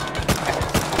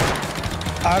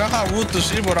 I don't have wood to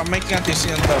see, but I'm making a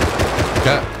TC on the door.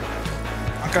 Okay.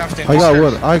 I'm crafting.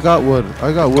 I got wood.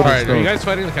 Alright, are you guys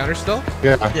fighting the counter still?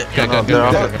 Yeah. Okay, good.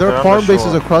 Their farm base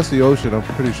is across the ocean. I'm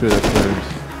pretty sure that's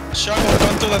theirs. Shotgun,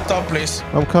 come to the top, please.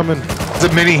 I'm coming. There's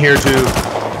a mini here too. Yeah,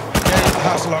 it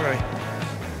has lottery.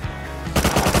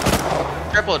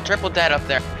 Triple dead up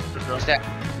there. He's dead.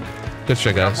 Good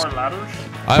shit, guys. More ladders?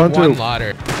 I have one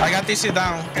ladder. I got TC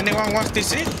down. Anyone want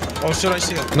TC? Or should I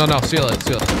seal? No, seal it.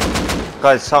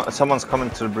 Guys, someone's coming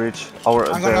to the breach.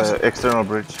 The external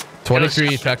breach.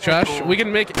 23 tech trash. We can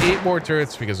make 8 more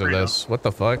turrets because of this. What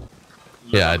the fuck?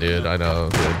 Yeah, dude. I know,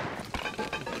 dude.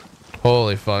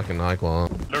 Holy fucking NyQuil.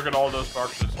 Look at all those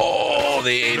boxes. Oh,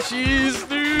 the HEs,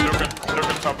 dude. Look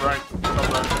at top right.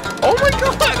 Oh my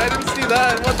god, I didn't see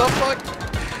that. What the fuck?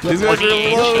 These guys are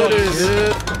loaded,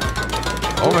 dude.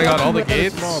 Oh my god, all the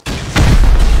gates.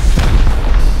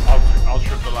 I'll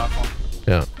shoot the last one.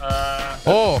 Yeah.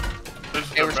 Oh.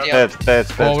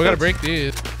 Beds. Oh, we gotta break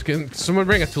these. Can someone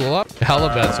bring a tool up? Hella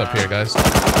beds up here, guys.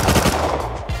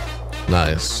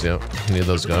 Nice. Yep. Need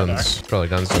those guns. Probably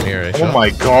guns in here. Eh? Oh my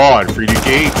god, Fridu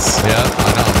Gates. Yeah,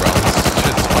 I know, bro. This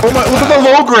shit's Oh my! Look at the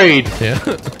low grade. Yeah.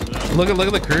 look at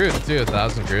the crude too.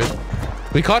 1,000 crude.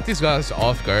 We caught these guys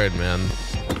off guard, man.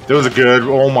 That was a good.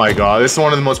 Oh my god, this is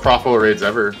one of the most profitable raids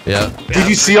ever. Yeah. Did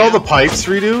you see all the pipes,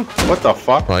 Fridu? What the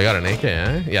fuck? Oh, I got an AK,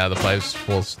 eh? Yeah, the pipes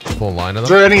full line of them. Is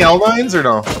there any L9s or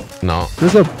no? No.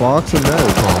 There's a box of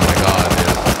meds. Oh my god,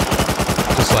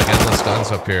 dude. Just like endless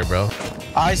guns up here, bro.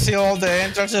 I see all the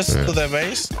entrances to the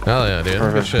base. Hell yeah, dude.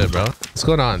 Good shit, bro. What's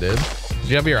going on, dude? Did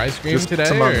you have your ice cream today,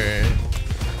 or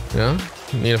yeah?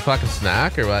 Need a fucking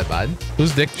snack or what, bud?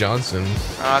 Who's Dick Johnson?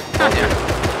 Yeah.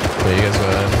 Yeah, you guys,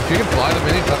 if you can fly the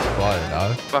mini, fucking fly it,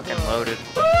 dog. Fucking loaded.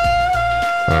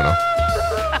 I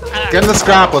don't know. Get in the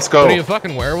scrap, let's go. What are you, a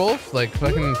fucking werewolf? Like,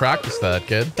 fucking practice that,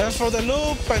 kid. Thanks for the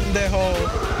loop, pendejo.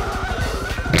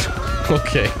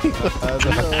 Okay.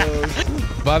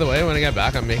 By the way, when I get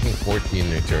back, I'm making 14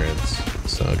 new turrets.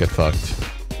 So get fucked.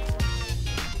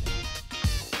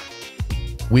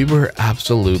 We were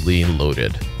absolutely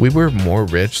loaded. We were more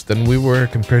rich than we were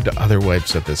compared to other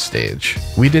wipes at this stage.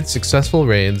 We did successful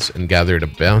raids and gathered a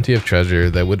bounty of treasure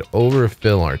that would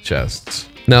overfill our chests.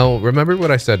 Now, remember what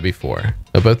I said before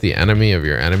about the enemy of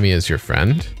your enemy is your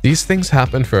friend? These things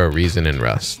happen for a reason in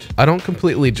Rust. I don't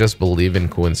completely just believe in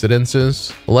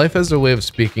coincidences. Life has a way of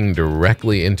speaking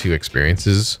directly into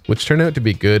experiences, which turn out to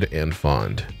be good and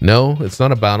fond. No, it's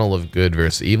not a battle of good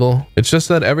versus evil. It's just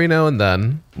that every now and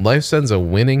then, life sends a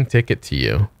winning ticket to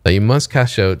you that you must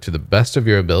cash out to the best of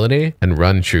your ability and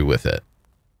run true with it.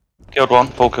 Killed one,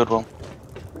 full killed one.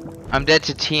 I'm dead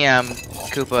to TM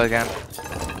Koopa again.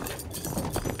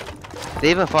 They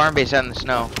have a farm base out in the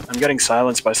snow. I'm getting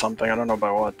silenced by something. I don't know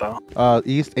by what though.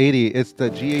 East 80. It's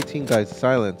the G18 guy's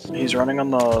silence. He's running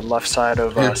on the left side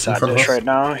of Sat-Dish right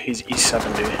now. He's East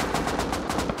 70.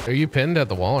 Are you pinned at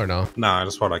the wall or no? Nah, I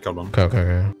just thought I killed him.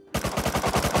 Okay.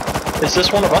 Is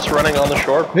this one of us running on the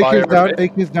shore?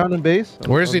 AK's down in base.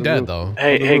 Where is he dead though?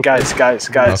 Hey guys,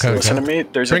 listen to me.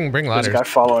 There's bring there's ladders. a guy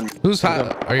following. Who's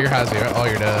are you Hazy? Oh,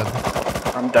 you're dead.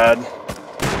 I'm dead.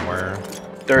 Where?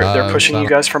 They're pushing you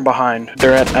guys from behind.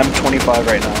 They're at M25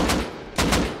 right now.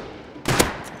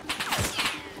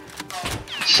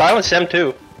 Silence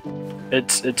M2.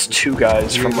 It's 2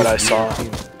 guys from what I saw.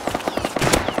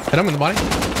 Hit him in the body.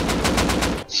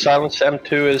 Silence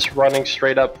M2 is running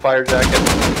straight up fire jacket.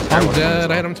 I'm dead.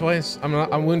 I hit him twice.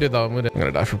 I'm wounded though. I'm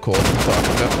gonna die from cold.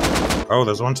 Oh,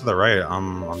 there's one to the right.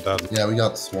 I'm dead. Yeah, we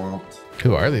got swamped.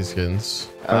 Who are these kids?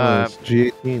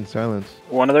 G18 silence.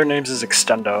 One of their names is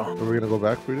Extendo. Are we gonna go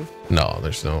back, Fridu? No,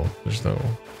 there's no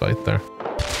fight there.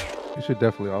 You should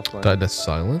definitely offline. Died to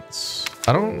silence.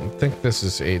 I don't think this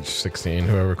is age 16,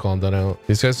 whoever called that out.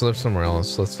 These guys live somewhere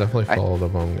else. Let's definitely follow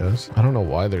them home, guys. I don't know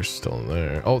why they're still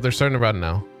there. Oh, they're starting to run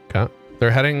now. Okay.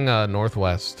 They're heading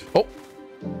northwest. Oh,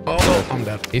 I'm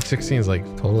dead. Age 16 is like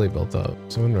totally built up.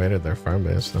 Someone raided their farm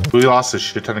base though. We lost a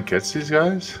shit ton of kits, these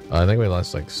guys? I think we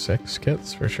lost like 6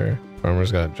 kits for sure.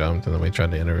 Farmers got jumped and then we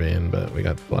tried to intervene, but we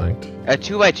got flanked. A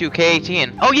 2x2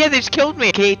 K18. Oh yeah, they just killed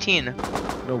me.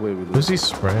 K18. No way we lose. Who's he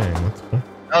spraying? What the fuck?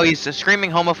 Oh, he's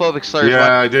screaming homophobic slurs.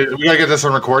 Yeah, I did. We gotta get this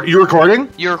on record. You recording?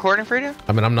 You recording, Frida?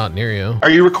 I mean, I'm not near you. Are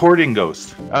you recording,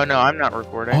 Ghost? Oh no, I'm not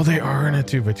recording. Oh, they are in a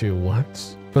 2x2.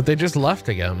 What? But they just left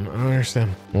again. I don't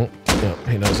understand. Oh, yeah,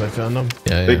 he knows I found them.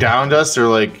 Yeah, They downed us. They're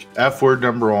like F word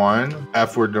number 1,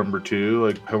 F word number 2,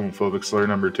 like homophobic slur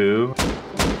number 2.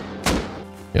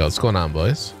 Yo, what's going on,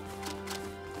 boys?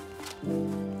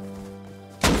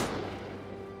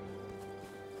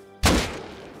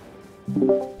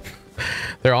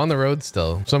 They're on the road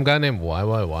still. Some guy named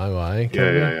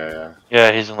YYYY.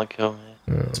 Yeah, he's in the kill, man.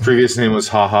 His previous name was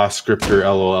Haha Scripter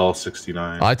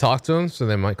LOL69. I talked to him, so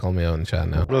they might call me out in chat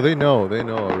now. No, they know. They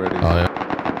know already. Oh, yeah.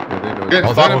 Yeah, they know. Get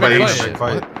fucked by H.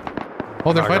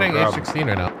 Oh, they're fighting H16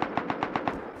 right now.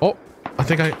 Oh, I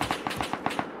think I...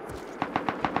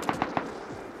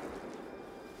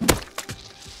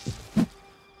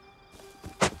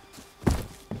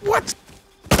 What?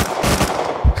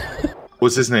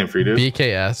 What's his name, Fridu?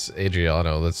 BKS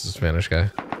Adriano. That's the Spanish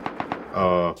guy.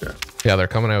 Oh, okay. Yeah, they're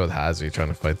coming out with Hazy trying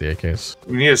to fight the AKs.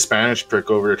 We need a Spanish prick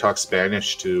over to talk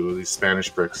Spanish to these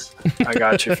Spanish pricks. I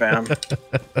got you, fam.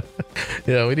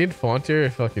 Yeah, we need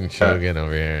Fontier fucking Shogun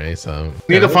over here ASAP.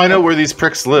 We need to find out where these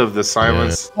pricks live. The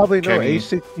silence. Yeah. Probably know.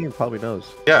 H16 probably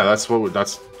knows. Yeah, that's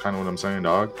kind of what I'm saying,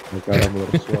 dog. God, I'm a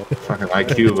little slow. Fucking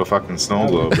IQ of a fucking snow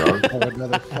globe, dog.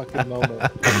 Another fucking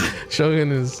moment.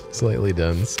 Shogun is slightly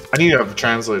dense. I need to have a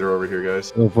translator over here,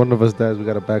 guys. If one of us dies, we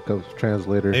got a backup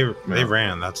translator. They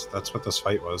ran. That's what this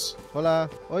fight was. Hola.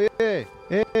 Oye, hey,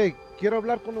 quiero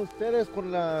hablar con ustedes,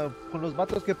 con los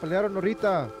vatos que pelearon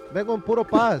ahorita. Vengo en puro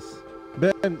paz.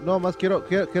 Ven, no más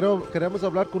queremos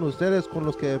hablar con ustedes, con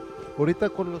los que ahorita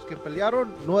con los que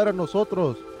pelearon, no eran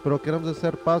nosotros, pero queremos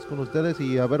hacer paz con ustedes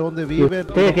y a ver dónde viven,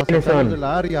 ¿Quiénes son? de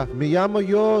la área. Me llamo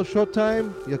yo Showtime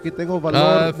y aquí tengo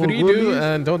valor.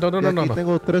 And no.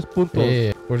 Tengo 3 puntos.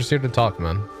 Yeah, we're just here to talk,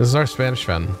 man. This is our Spanish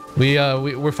fan.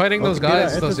 We're fighting those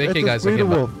guys, those AK guys that came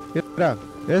back. Mira,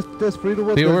 este es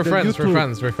Friduwulf. We're friends.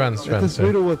 We're friends. Este es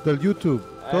Friduwulf del YouTube.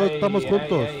 Todos estamos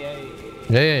juntos.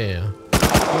 Yeah.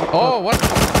 Oh, what?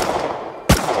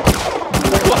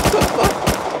 What the fuck?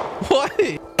 What?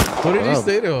 What did you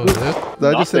say to him, dude?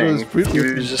 I just said it was Friduwulf.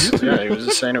 He was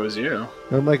just saying it was you.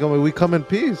 I'm like, we come in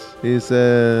peace. He's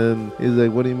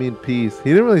like, what do you mean peace?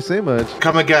 He didn't really say much.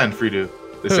 Come again, Fridu.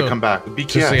 They said come back. BKS.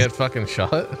 Just to get fucking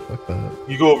shot? Fuck that.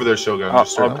 You go over there, Shogun.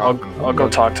 Just start I'll go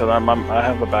talk to them. I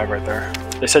have a bag right there.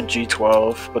 They said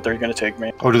G12, but they're gonna take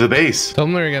me. Oh, to the base. Tell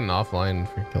them they're getting offline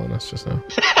for killing us just now.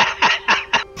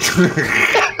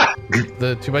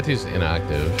 The 2x2's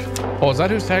inactive. Oh, is that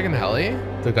who's tagging heli?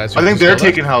 The guys. I think they're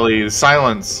taking heli.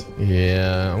 Silence.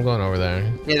 Yeah, I'm going over there.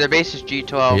 Yeah, their base is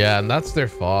G12. Yeah, and that's their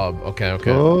fob. Okay.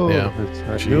 Oh, yeah.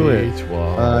 I knew it.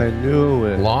 G12. I knew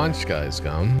it. Launch guys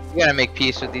come. You gotta make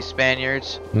peace with these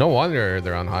Spaniards. No wonder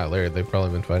they're on high alert. They've probably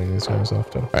been fighting these guys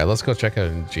often. All right, let's go check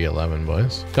out G11,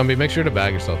 boys. Gumby, make sure to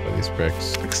bag yourself by these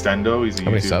pricks. Extendo, he's a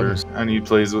How many YouTuber. subs? And he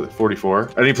plays with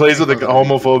 44. And he plays with a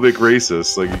homophobic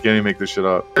racist. Like, you can't even make this shit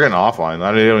up. They're getting offline.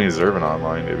 They don't even deserve an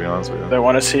online, to be honest with you. They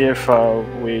want to see if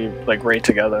we like raid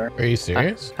together. Are you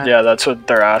serious? Yeah, that's what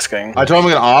they're asking. I told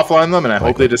them I'm gonna offline them, and I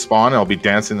hope they despawn, and I'll be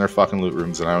dancing in their fucking loot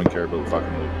rooms, and I don't care about the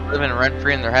fucking loot. Living rent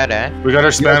free in their head, eh? We got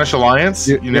our Spanish alliance.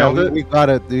 You nailed it. We got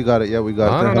it. You got it. Yeah, we got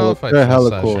it. I don't know if I they're trust hella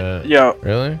that cool. shit. Yo.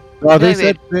 Really? No,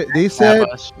 they said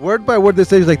word by word. They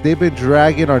say like they've been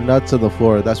dragging our nuts on the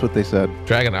floor. That's what they said.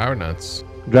 Dragging our nuts.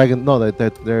 Dragon, no, that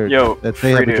they're that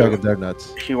they have been dragging their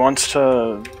nuts. He wants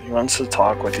to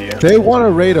talk with you. They want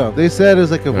to raid them. They said it's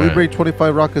like if we break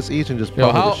 25 rockets each and just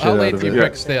pump the shit how out late of do you it.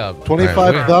 break stay up?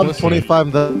 25 thumbs,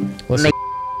 25 thumbs. Listen.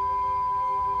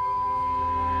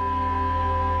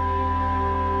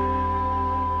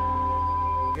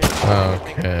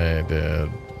 Okay, dude.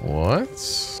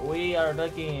 What? We are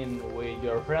talking with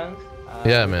your friends.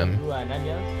 Yeah, man.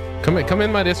 Come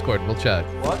in my Discord. We'll chat.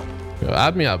 What? Yo,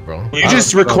 add me up, bro. You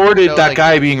just recorded that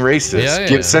guy being racist.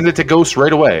 Yeah. Send it to Ghost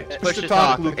right away. Push to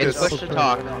talk. It's push to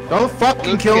talk. Don't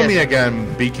fucking kill me again,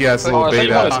 BKS little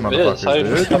beta ass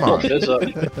motherfuckers, dude. Come on.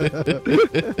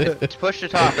 It's push to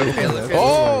talk. Okay,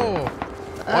 Oh!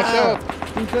 Watch out!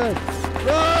 He's good.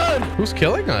 Run! Who's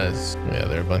killing us? Yeah,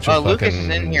 they're a bunch of Lucas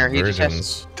fucking is in here. He just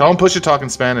virgins. Tell him push it talk in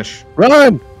Spanish.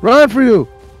 Run! Run for you!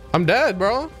 I'm dead,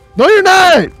 bro. No, you're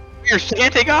not! You're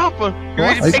standing up.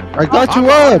 I got you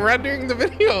up. I'm rendering the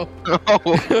video.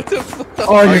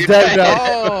 Oh, you're dead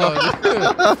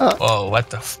now. Oh, what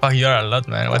the fuck? You're a lot,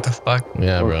 man. What the fuck?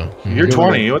 Yeah, bro. You're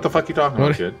 20. What the fuck you talking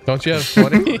about, kid? Don't you have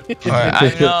 20?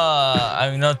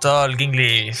 I'm not all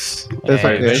English. It's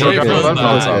okay. Where you from?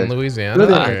 Okay. Louisiana?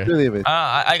 Tú dime.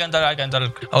 I can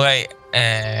talk. Okay.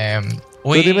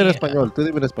 Tú dime en español, tú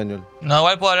dime en español. No,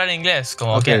 igual puedo hablar inglés,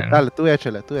 como Ok, quieran. dale, tú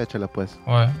échala pues.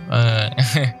 Well,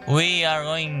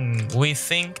 we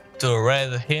think to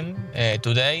read him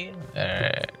today,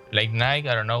 late night,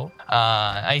 I don't know.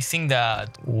 I think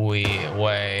that we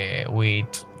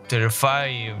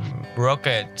 35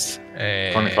 rockets.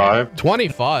 25?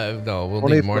 25? No, we'll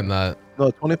need more than that. No,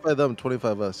 25 them,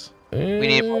 25 us. We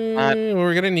need more than that.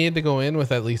 We're gonna need to go in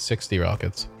with at least 60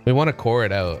 rockets. We want to core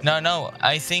it out. No.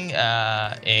 I think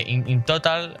in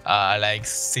total like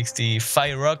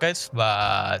 65 rockets,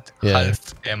 but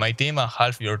half my team and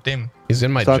half your team. He's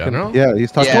in my general? Yeah,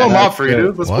 he's talking. Pull him up for you,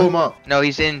 dude. Let's pull him up. No,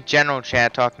 he's in general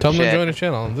chat talking Tell him shit. to join a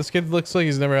channel. This kid looks like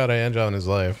he's never had a hand job in his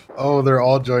life. Oh, they're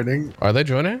all joining. Are they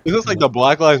joining? Is this like the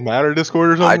Black Lives Matter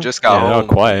Discord or something? I just got home.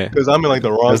 Quiet. Because I'm in like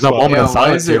the wrong spot.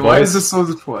 Why is this so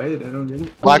quiet? I don't get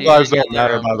it. Black Lives don't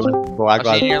matter, by the way. Black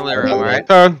Lives Room,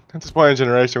 right? At this point in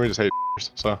generation, we just hate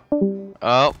so.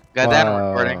 Oh, got that on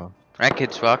recording. That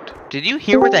kid's fucked. Did you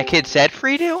hear what that kid said,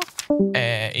 Fridu?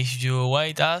 If you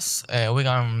wait us, we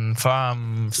can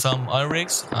farm some oil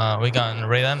rigs. We can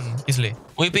raid them easily.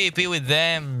 We PvP with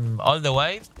them all the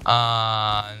way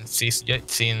since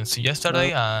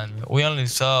yesterday, and we only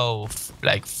saw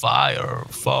like 5 or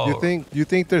 4. You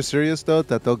think they're serious though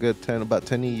that they'll get about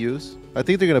 10 EUs? I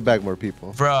think they're gonna bag more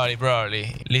people.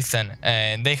 Probably. Listen,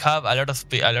 they have a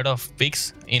lot of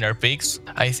pigs, inner pigs.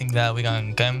 I think that we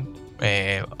can camp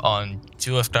on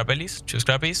two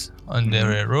scrappies on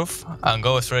the roof and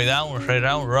go straight down,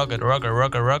 rocket,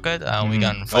 and we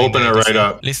can open it right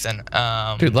up. Listen,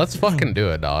 dude, let's fucking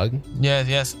do it, dog.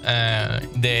 Yes.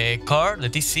 The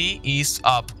TC is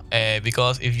up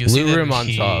because if you Blue see room on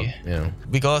top. Yeah.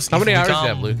 Because how many hours do you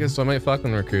have, Lucas? So I might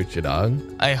fucking recruit you, dog.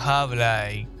 I have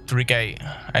like 3K.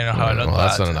 I don't have a lot. Well,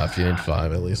 that's not enough. You need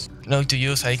 5 at least. No, to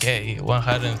use AK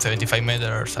 175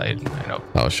 meters. I know.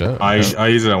 Oh shit. I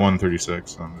use it at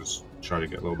 136. So I'm just trying to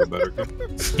get a little bit better.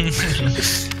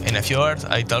 In a few hours,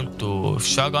 I talk to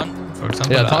Shogun, for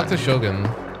example. Yeah, talk to Shogun.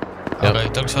 Okay,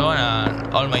 talk to Shogun,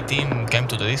 and all my team came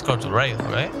to the Discord to raid.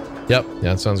 Okay. Yep.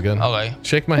 Yeah, that sounds good. Okay.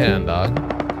 Shake my hand, dog.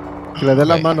 Que le dé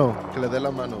la mano. Que le dé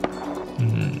la mano.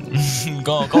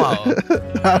 ¿Cómo?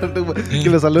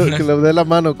 que le dé la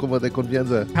mano como de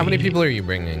confianza. How many people are you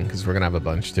bringing? Because we're gonna have a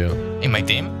bunch too. In my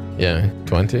team? Yeah,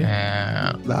 20.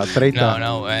 30.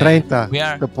 No. 30. We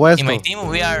are in my team.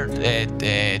 We are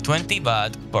 20,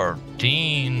 but per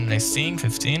team, I think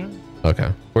 15.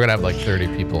 Okay, we're gonna have like 30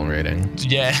 people in raiding.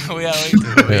 Yeah, we are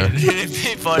going to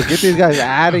people. Get these guys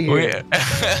out of here.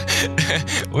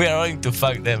 We are going to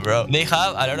fuck them, bro. They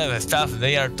have a lot of stuff.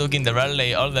 They are taking the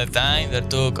rally all the time. They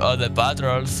took all the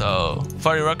patrols. So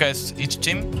 40 rockets each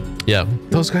team. Yeah,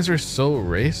 those guys are so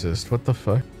racist. What the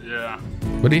fuck? Yeah.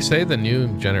 What do you say? The new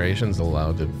generation's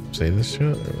allowed to say this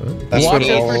shit? That's Watch what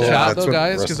it for all- chat that's though, what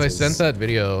guys, Rust because I is. sent that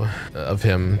video of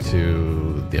him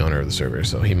to the owner of the server,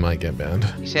 so he might get banned.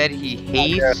 He said he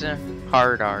hates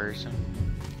hard R's.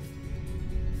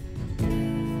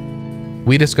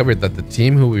 We discovered that the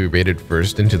team who we raided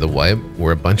first into the wipe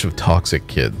were a bunch of toxic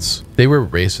kids. They were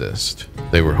racist.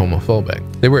 They were homophobic.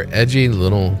 They were edgy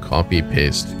little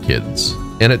copy-paste kids.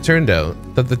 And it turned out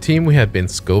that the team we had been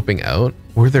scoping out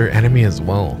were their enemy as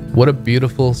well. What a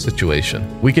beautiful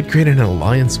situation. We could create an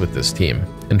alliance with this team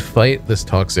and fight this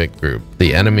toxic group.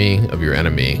 The enemy of your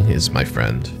enemy is my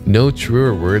friend. No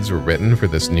truer words were written for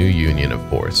this new union of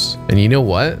force. And you know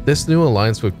what? This new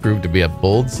alliance would prove to be a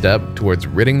bold step towards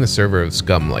ridding the server of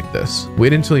scum like this.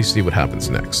 Wait until you see what happens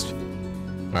next.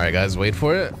 All right, guys, wait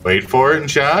for it. Wait for it in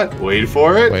chat. Wait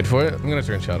for it. Wait for it. I'm gonna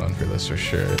turn chat on for this for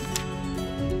sure.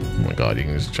 Oh my god, you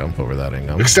can just jump over that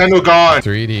income. Extendo gone.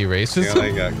 3D racism? Yeah,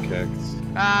 they got kicked.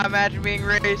 Ah, imagine being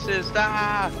racist.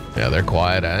 Ah. Yeah, they're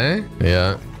quiet, eh?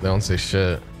 Yeah, they don't say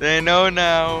shit. They know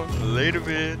now. Later,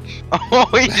 bitch. Oh,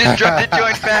 he just tried to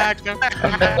join back.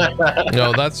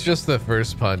 No, that's just the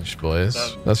first punch,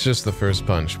 boys. That's just the first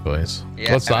punch, boys.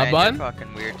 Yeah, What's that, man, bud? you're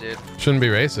fucking weird, dude. Shouldn't be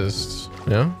racist.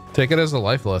 You know? Take it as a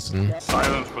life lesson.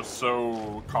 Silence was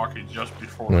so cocky just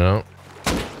before. You know?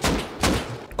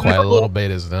 Quiet little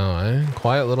betas now, eh?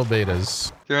 Quiet little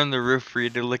betas. They're on the roof,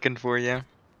 Reed. They're looking for you.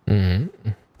 Mm-hmm.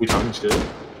 We talking shit?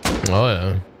 Oh,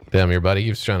 yeah. Damn, your buddy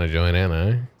keeps trying to join in,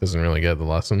 eh? Doesn't really get the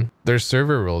lesson. There's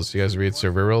server rules. You guys read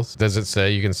server rules? Does it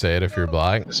say you can say it if you're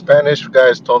black? The Spanish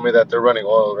guys told me that they're running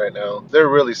oil right now. They're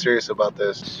really serious about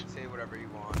this.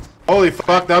 Holy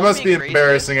fuck, that must be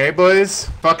embarrassing, eh, boys?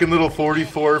 Fucking little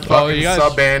 44 fucking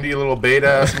sub-bandy little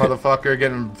beta-ass motherfucker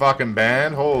getting fucking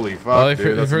banned. Holy fuck, Oh,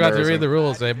 dude, you forgot to read the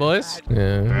rules, eh, boys?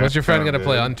 Yeah. What's your friend gonna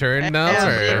play Unturned now?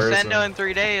 Nintendo in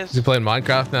 3 days. Is he playing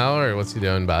Minecraft now, or what's he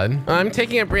doing, bud? I'm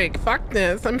taking a break. Fuck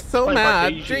this. I'm so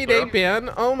mad. 3-day ban.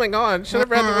 Oh my god. Should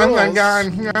have read the rules. Oh my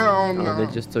god. No, Oh,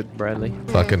 they just took Bradley.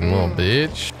 Fucking little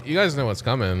bitch. You guys know what's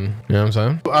coming. You know what I'm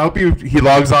saying? I hope he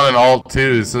logs on an alt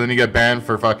too, so then you get banned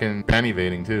for fucking pen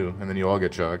evading too, and then you all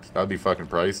get chucked. That'd be fucking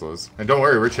priceless. And don't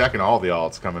worry, we're checking all the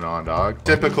alts coming on, dog.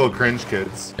 Typical cringe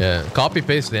kids. Yeah. Copy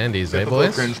paste Andy's, eh, Typical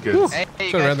boys? cringe kids. Hey,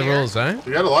 Should have read the rules, eh?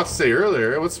 You had a lot to say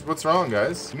earlier. What's wrong,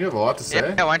 guys? You have a lot to say.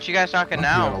 Yeah, why aren't you guys talking You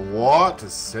now? had a lot to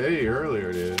say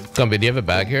earlier, dude. Gumby, do you have a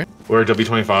bag here? We're Yeah.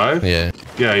 W25?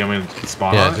 Yeah, you want me to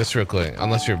spawn Yeah, on it? just real quick.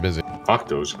 Unless you're busy. Fuck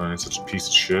DosCanoe, it's such a piece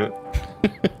of shit.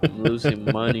 I'm losing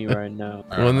money right now.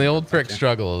 When the old prick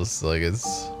struggles, like,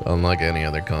 it's unlike any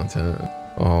other content.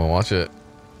 Oh, watch it.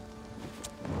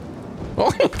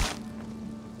 Oh.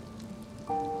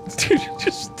 Dude, you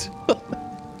just...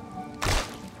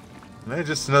 Man,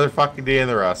 just another fucking day in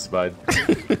the rust, bud.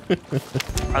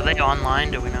 Are they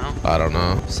online? Do we know? I don't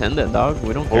know. Send it, dog.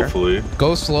 We don't care. Hopefully.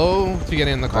 Go slow to get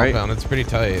in the compound. It's pretty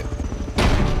tight.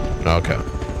 Okay.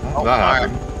 That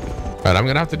happened. Alright, I'm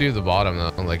gonna have to do the bottom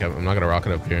though. Like, I'm not gonna rock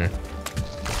it up here.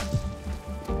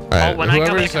 Alright, when I come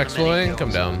whoever's back in the exploring,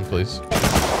 come down, please.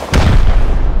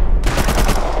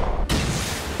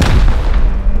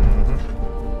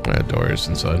 Alright, doors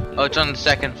inside. Oh, it's on the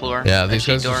second floor. Yeah, these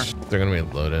I see guys, they're gonna be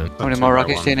loaded. How many more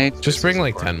rockets do you need? Just bring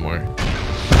like 10 more. Do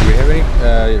we have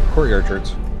any courtyard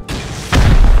shirts?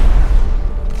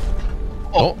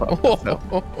 Oh.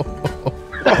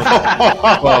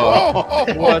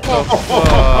 What the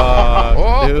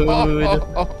fuck,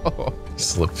 dude?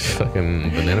 Slipped fucking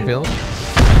banana peel.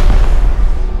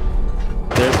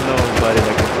 There's nobody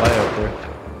that can fly up there.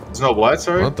 There's no what,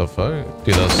 sorry? What the fuck?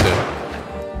 Dude, those two.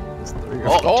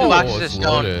 Oh, 2 boxes of it's stone.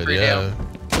 loaded, Free yeah.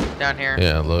 down here.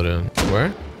 Yeah, loaded.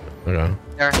 Where? Okay.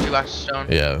 There are 2 boxes of stone.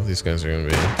 Yeah, these guys are gonna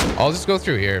be. I'll just go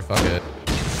through here. Fuck it.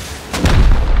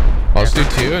 I'll just do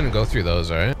 2 and go through those.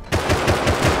 All right.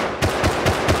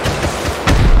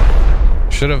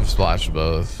 Should have splashed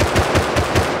both.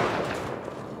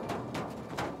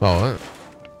 Oh, what?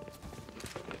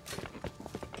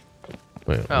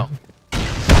 Wait. Oh.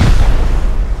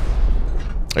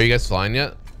 Are you guys flying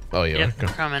yet? Oh, yeah. Yep, we're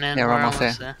coming in. Yeah, we're almost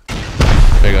there.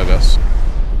 There you go, Gus.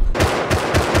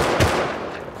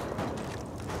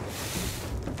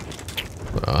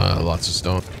 Lots of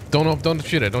stone. Don't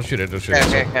shoot it. Don't shoot it. Don't shoot it.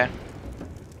 Okay.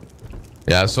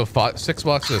 Yeah, so 6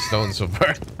 blocks of stone so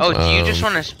far. Oh, do you just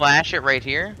want to splash it right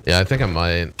here? Yeah, I think I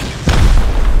might.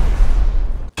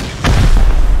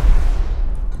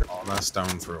 All that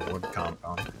stone for a wood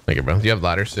compound. Thank you, bro. Do you have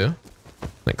ladders too?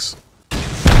 Thanks.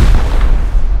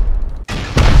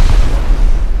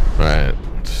 Alright.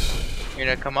 You're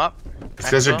gonna come up? These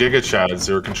guys are Giga Chads.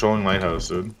 They're controlling Lighthouse,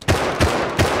 dude.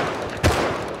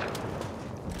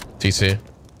 TC.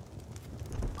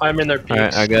 I'm in their piece.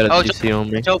 Alright, I got a TC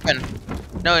on me. It's open.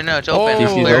 No, it's Oh, open.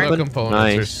 TC's Clear. open? components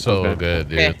are Nice. so good,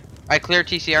 dude. Okay, I cleared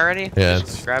TC already. Yeah,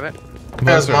 Just grab it.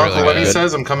 Components Guys, are Marco, really what he good.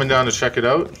 says, I'm coming down to check it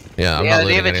out. Yeah, I'm Yeah, not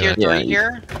they have a leaving tier anything. 3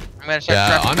 here. I'm gonna check Yeah,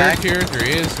 truck under back. tier 3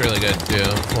 is really good too.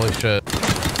 Holy shit.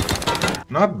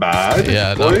 Not bad.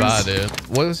 Yeah, boys. not bad, dude.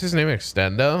 What was his name?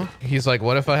 Extendo? He's like,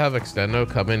 what if I have Extendo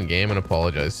come in game and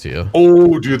apologize to you?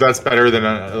 Oh, dude, that's better than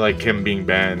like him being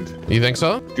banned. You think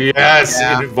so? Yes,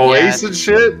 Yeah. in voice Yes. and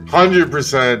shit.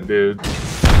 100%, dude.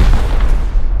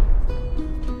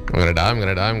 I'm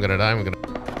gonna die.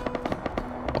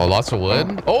 Oh, lots of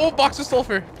wood. Oh, box of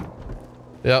sulfur.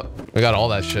 Yep, we got all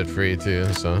that shit free too,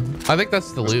 so I think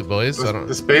that's the loot, boys. I don't.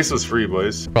 The space was free,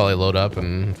 boys. Probably load up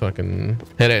and fucking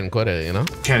hit it and quit it, you know?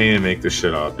 Can't even make this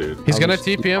shit up, dude. He's gonna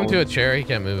TP him to a chair. He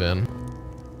can't move in.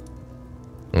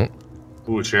 Oh.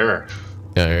 Ooh, a chair.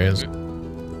 Yeah, there he is.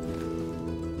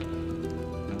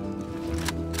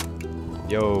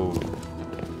 Yo.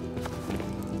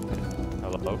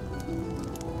 Hello.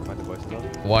 Am I the voice still?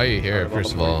 Why are you here,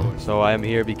 first of all? So I am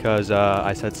here because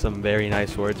I said some very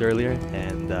nice words earlier,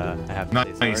 and I have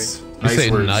to say sorry. You say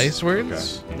nice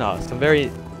words? Okay. No, some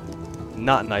very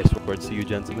not nice words to you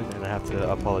gentlemen, and I have to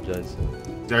apologize.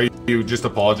 Are you just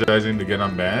apologizing to get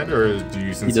unbanned, or do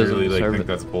you sincerely like think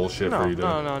that's bullshit for you to?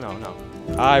 No.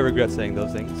 I regret saying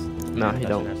those things. Nah, he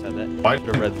don't. I said that. Why? I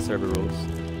should have read the server rules.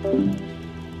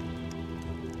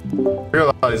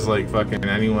 Realize like fucking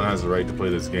anyone has the right to play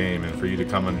this game, and for you to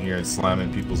come in here and slam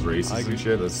in people's races and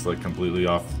shit, that's like completely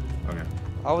off. Okay.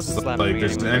 I was So, slamming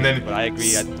like, anyway, and then but I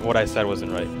agree. What I said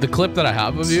wasn't right. The clip that I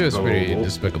have of you is pretty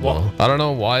despicable. I don't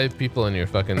know why people in your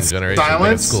fucking generation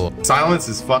think it's cool. Silence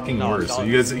is fucking worse. So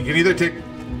you guys, you can either take.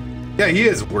 Yeah, he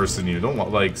is worse than you. Don't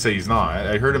like say he's not.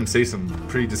 I heard him say some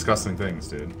pretty disgusting things,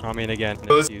 dude. I mean, again,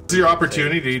 So this is your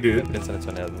opportunity, dude.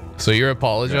 So you're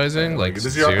apologizing, like this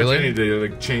is your sincerely, opportunity to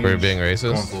like change for being going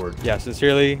racist? forward. Yeah,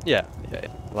 sincerely, yeah.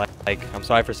 Like, I'm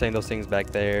sorry for saying those things back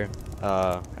there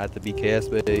at the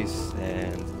BKS base,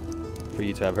 and for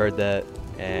you to have heard that,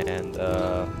 and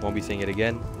won't be saying it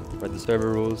again. Read the server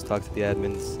rules, talk to the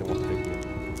admins, and won't pick you.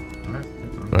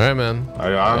 All right, man.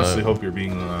 I honestly hope you're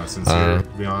being sincere. To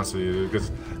be honest with you,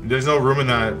 because there's no room in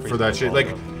that for that shit.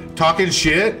 Like talking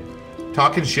shit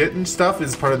and stuff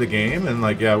is part of the game, and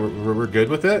like yeah, we're good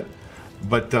with it.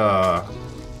 But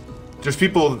there's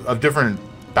people of different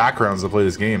backgrounds that play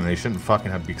this game, and they shouldn't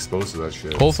fucking have to be exposed to that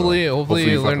shit. Hopefully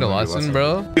you learned a lesson,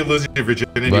 bro. You lose your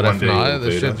virginity But one if day. not,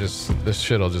 this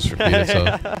shit'll just repeat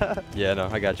itself. Yeah, no,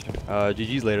 I got you.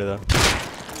 GG's later though.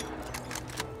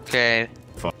 Okay.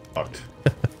 Fucked.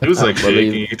 He was like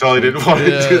shaking. He totally didn't want to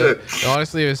do it.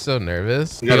 Honestly, he was so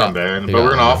nervous. He got unbanned, but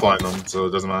we're gonna offline them, so it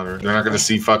doesn't matter. They're not gonna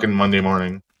see fucking Monday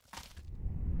morning.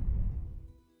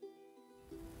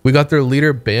 We got their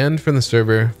leader banned from the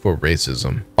server for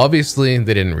racism. Obviously,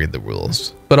 they didn't read the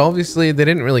rules. But obviously, they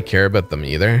didn't really care about them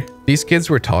either. These kids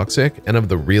were toxic and of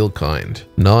the real kind,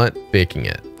 not faking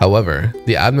it. However,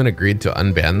 the admin agreed to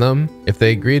unban them if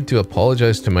they agreed to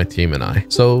apologize to my team and I.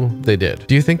 So they did.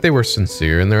 Do you think they were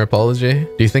sincere in their apology?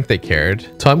 Do you think they cared?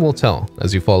 Time will tell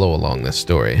as you follow along this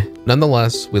story.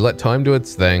 Nonetheless, we let time do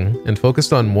its thing and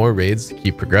focused on more raids to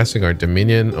keep progressing our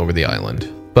dominion over the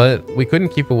island. But we couldn't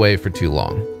keep away for too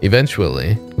long.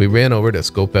 Eventually, we ran over to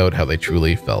scope out how they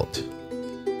truly felt.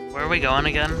 Where are we going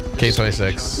again?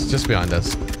 K26, just behind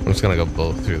us. I'm just gonna go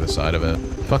both through the side of it.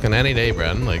 Fucking any day,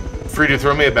 Brayden. Like, Free to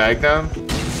throw me a bag down?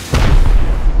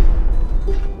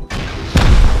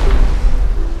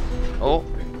 Oh.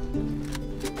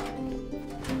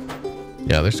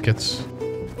 yeah, there's kits.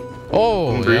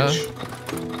 Oh, yeah.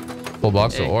 Full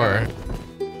box of ore.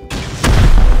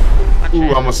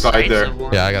 Ooh, almost died there.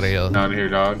 Yeah, I gotta heal. Down here,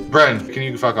 dog. Brent, can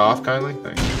you fuck off kindly?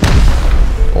 Thanks.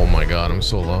 Oh my god, I'm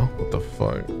so low. What the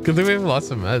fuck? Good thing we have lots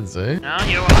of meds, eh? No,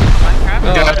 you're welcome.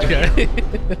 Oh, okay.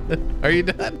 Are you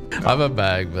done? I have a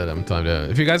bag, but I'm timed out.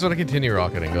 If you guys want to continue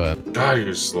rocketing, go ahead. God,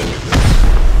 you're slow.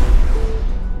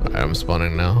 Alright, I'm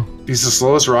spawning now. He's the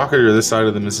slowest rocketer this side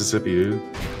of the Mississippi, dude.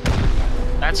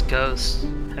 That's Ghost.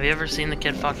 Have you ever seen the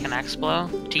kid fucking Explo?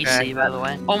 TC, by the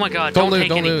way. Oh my god, Don't take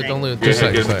loot. Just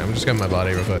a sec. I'm just getting my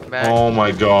body real quick. Oh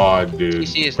my god, dude.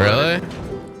 TC is really?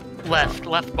 Left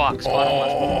box, bottom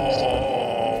left.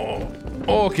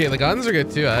 Oh, okay, the guns are good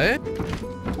too, eh?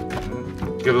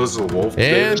 Give those a wolf.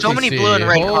 And so many TC. blue and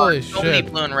red Holy cards. shit. So many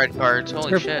blue and red cards.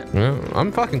 Holy shit. Yeah,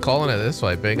 I'm fucking calling it this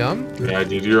way, Big Yeah,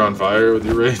 dude, you're on fire with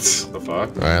your raids. The fuck?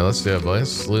 Alright, let's do it,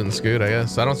 boys. Loot and scoot, I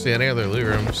guess. I don't see any other loot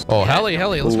rooms. Oh, heli.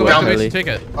 Let's go back to base and take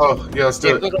it. Oh, yeah, let's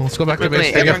do it. Let's go back to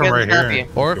base and take it from right here.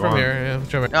 Or from here, yeah.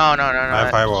 Whichever. No. I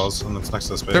have firewalls, and it's next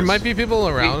to the space. There might be people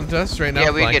around us right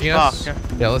now flanking us.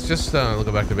 Yeah, let's just go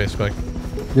back to base quick.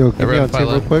 Yo, give me on team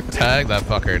real quick. Tag that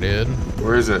fucker, dude.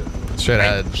 Where is it? Straight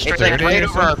ahead. It's like right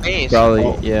over our base. Probably,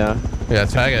 yeah. Yeah,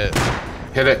 tag it.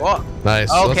 Hit it. Whoa. Nice.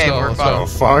 Okay, Let's go. Oh,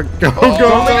 fuck. Go. Hit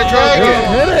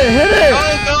it!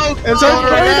 Go! It's our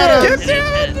Brayden. Get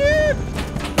down, dude!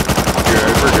 Yeah,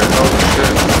 we're good. Oh,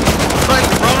 shit.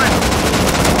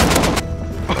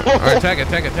 Alright, tag it.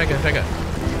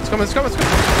 It's coming.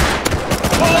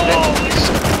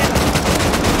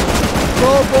 Go,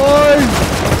 boys!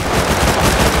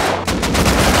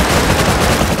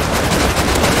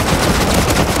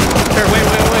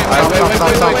 Wait.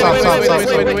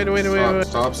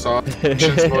 Stop.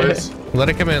 Patience, boys. Let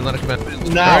it come in. No. Right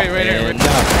here. Yeah,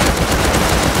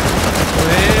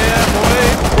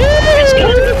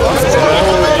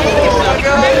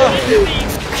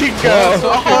 Keep going.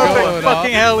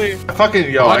 Fucking heli. Fucking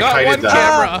yo, I kited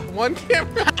that. One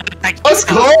camera. Let's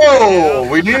go!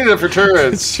 We needed it for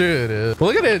turrets. It's true, dude.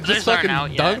 Look at it. Just fucking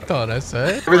dunked on us,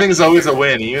 eh? Everything's always a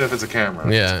win, even if it's a camera.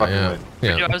 Yeah.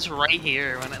 Dude, I was right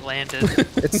here when it landed.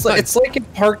 It's like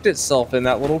it parked itself in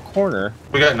that little corner.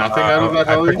 We got nothing out of that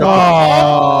heli? No!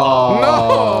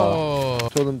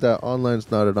 Told them that online's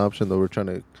not an option, though.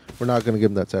 We're not gonna give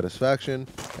them that satisfaction,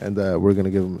 and we're gonna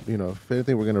give them, if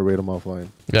anything, we're gonna rate them offline.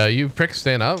 Yeah, you pricks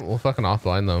staying up. We'll fucking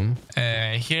offline them.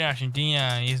 Here in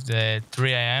Argentina is the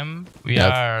 3 a.m. We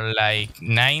are like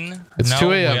 9. It's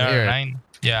 2 a.m. we are here. 9.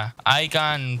 Yeah, I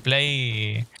can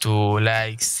play to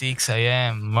like 6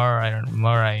 a.m. More, I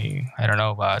don't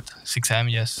know, but 6 a.m.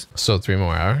 Yes. So 3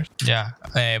 more hours? Yeah,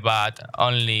 but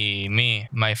only me,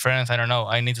 my friends. I don't know.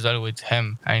 I need to talk with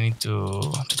him. I need to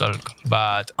talk,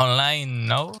 but online,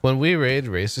 no. When we raid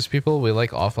racist people, we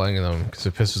like offlining them because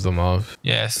it pisses them off.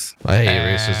 Yes. I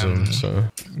hate racism. So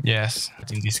yes,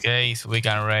 in this case, we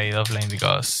can raid offline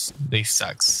because they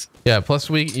sucks. Yeah, plus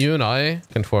you and I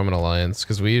can form an alliance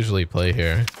because we usually play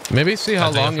here. Maybe see how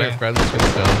long your friends can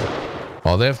stay.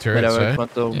 Oh, they have turrets, right?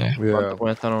 ¿Cuánto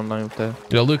están online ustedes?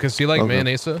 Yo, Lucas, do you like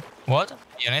mayonnaise? What?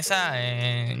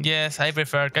 Mayonnaise? Yes, I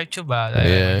prefer ketchup, but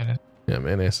yeah,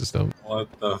 mayonnaise is dope. What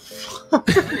the fuck?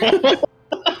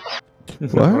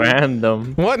 What?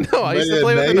 Random. What? No, I used to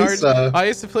play with an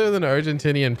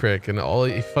Argentinian prick, and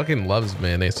he fucking loves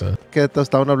mayonnaise. Que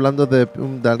estaban hablando de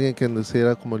alguien que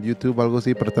era como el YouTube o algo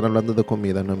así, pero están hablando de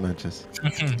comida, no manches.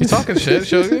 You talking shit,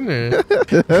 Shogun? You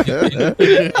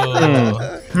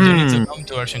need to come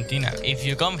to Argentina. If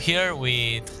you come here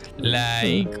with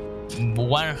like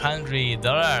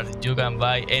 $100, you can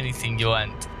buy anything you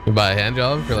want. You buy a hand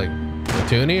job for like a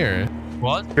toonie or?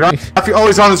 What? Oh,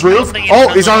 he's on his roof. Oh,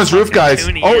 he's on his roof, guys.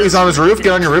 Oh, he's on his roof.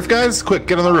 Get on your roof, guys. Quick,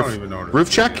 get on the roof. Roof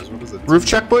check. Roof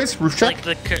check, boys. Roof check.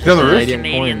 Get on the roof.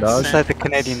 It's like the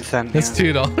Canadian cent. It's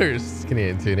 $2.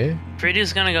 Canadian toonie.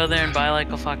 Fridu's gonna go there and buy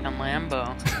like a fucking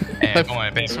Lambo.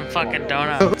 Some fucking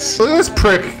donuts. Look at this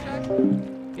prick.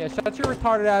 Yeah, shut your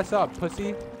retarded ass up,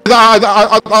 pussy. Hey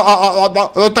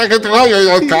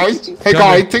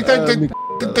guys, take that.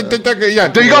 Yeah,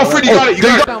 there you go, Freddy. You got it.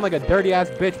 You sound like a dirty ass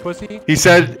bitch, pussy. He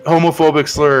said homophobic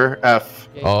slur F.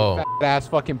 Yeah, fat ass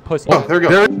fucking pussy. Oh, there we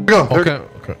go. There we go.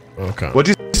 Okay.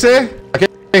 What'd you say? I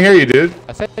can't hear you, dude.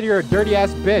 I said you're a dirty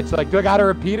ass bitch. Like, do I gotta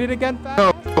repeat it again, fat?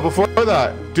 No, before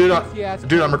that, dude,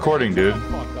 I'm recording, dude.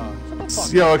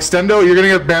 Yo, Extendo, you're gonna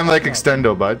get banned like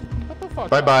Extendo, bud.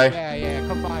 Bye bye. Yeah,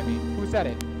 come find me. Who said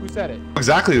it?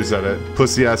 Exactly who said it.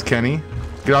 Pussy ass Kenny.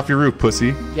 Get off your roof,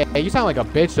 pussy. Yeah, you sound like a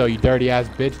bitch though, you dirty ass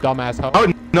bitch, dumbass hoe. I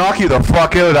would knock you the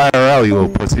fuck out of IRL, you little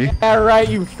pussy. Yeah, right,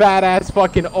 you fat ass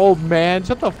fucking old man.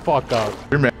 Shut the fuck up.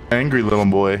 You're an angry little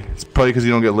boy. It's probably because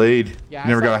you don't get laid. Yeah, you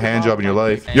never got a hand job in your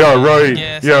life. Yeah, right.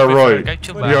 Yeah, right.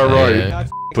 Yeah, right.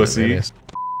 Pussy.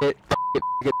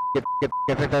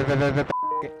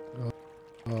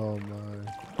 Oh my.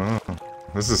 Oh,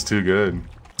 this is too good.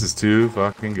 This is too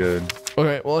fucking good.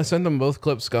 Okay, well, I sent them both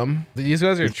clips, scum. These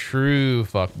guys are true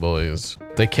fuck boys.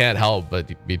 They can't help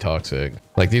but be toxic.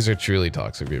 Like, these are truly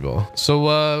toxic people.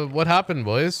 So, what happened,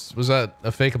 boys? Was that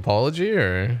a fake apology,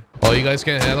 or? Oh, you guys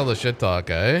can't handle the shit talk,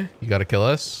 eh? You gotta kill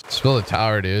us? Spill the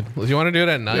tower, dude. Do you want to do it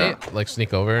at night? Yeah. Like,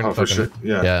 sneak over and fucking... Sure.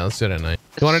 Yeah, let's do it at night.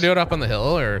 You want to do it up on the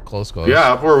hill or close?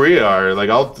 Yeah, up where we are. Like,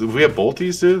 if we have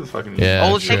bolties, dude, fucking... Yeah,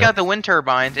 let's take out the wind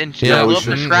turbines and blow up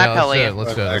the scrap heli.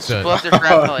 Let's do it. Blow up the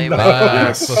scrap heli.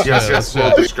 Yes, blow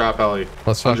up the scrap heli.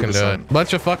 Let's fucking do it.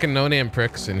 Bunch of fucking no-name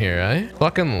pricks in here, eh?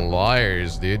 Fucking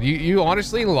liars, dude. You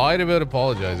honestly lied about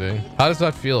apologizing. How does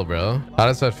that feel, bro? How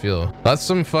does that feel? That's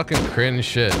some fucking cringe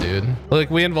shit, dude. Like,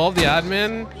 we involved the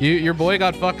admin. Your boy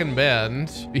got fucking banned.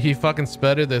 He fucking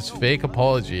sputtered this fake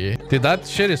apology. Dude, that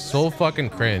shit is so fucking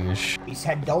cringe. He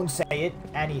said don't say it,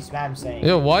 and he spam saying.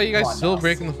 Yo, why are you guys still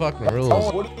breaking the fucking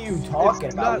rules? What are you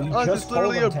talking about? We just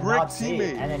told him to not say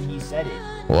it, and then he said it.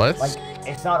 What? Like,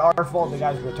 it's not our fault the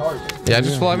guy's retarded. Yeah,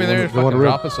 just fly me there and fucking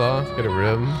drop us off, get a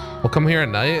room. We'll come here at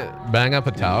night, bang up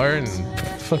a tower, and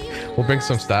we'll bring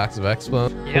some stacks of expo.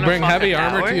 We'll bring heavy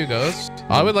armor to you, Ghost.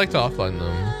 I would like to offline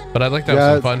them, but I'd like to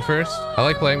have some fun first. I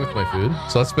like playing with my food,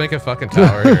 so let's make a fucking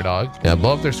tower here, dog. Yeah,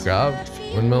 blow up their scrap,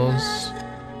 windmills,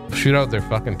 shoot out their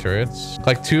fucking turrets.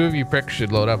 Like, 2 of you pricks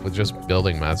should load up with just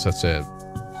building mats, that's it.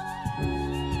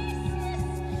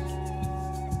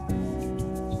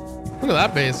 Look at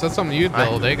that base. That's something you'd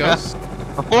build, eh, Ghost?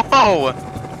 Whoa!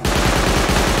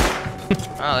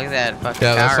 Oh, look at that fucking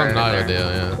yeah, that's tower something I would do,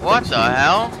 yeah. What the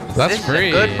hell? That's this free.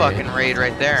 Is a good fucking raid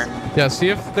right there. Yeah, see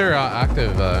if they're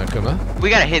active, Kuma. We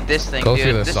gotta hit this thing, Go dude.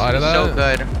 through the This side is of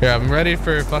that. so good. Yeah, I'm ready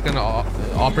for fucking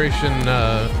Operation...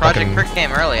 Project Prick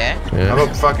came early, eh? Yeah. How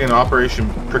about fucking Operation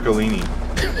Priccolini?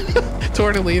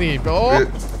 Tortellini. Oh!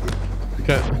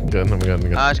 Okay, I'm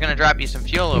good. I was gonna drop you some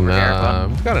fuel over here,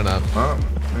 but... I've got enough. Oh,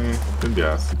 good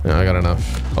guess. Yeah, I got enough.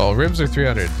 Oh, ribs are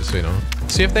 300, just so you know.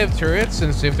 See if they have turrets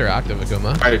and see if they're active,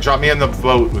 Akuma. Alright, drop me in the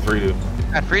boat with Fridu.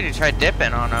 God, Fridu tried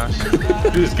dipping on us.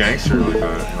 Dude's gangster like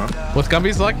that, huh? With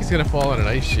Gumby's luck, he's gonna fall on an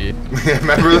ice sheet.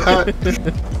 Remember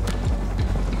that?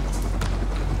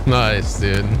 Nice,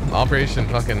 dude. Operation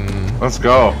fucking... Let's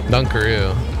go.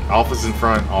 Dunkaroo. Alpha's in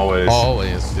front, always.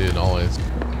 Always, dude, always.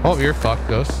 Oh, you're fucked,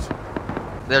 Ghost.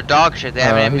 They're dog shit. They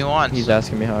haven't hit me once. He's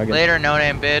asking me how I get. Later, no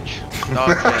name bitch.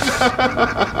 Dog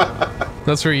shit.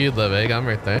 That's where you live, eh? I'm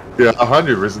right there. Yeah,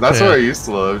 100%. That's where I used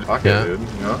to live. Fuck it, dude. You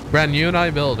know? Brand, you and I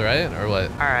build, right? Or what?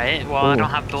 Alright, well, I don't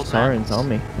have build Sirens on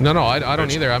me. No, I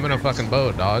don't either. I'm in a fucking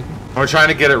boat, dog. We're trying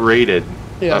to get it rated.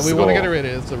 Yeah, That's we the want to goal. get it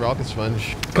rated. It's a rocket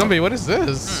sponge. Gumby, what is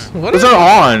this? What Those is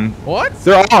are on. What?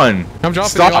 They're on. I'm dropping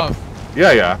Stop. you off.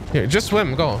 Yeah. Here, just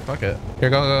swim. Go. Fuck it. Here,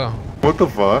 go. What the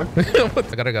fuck?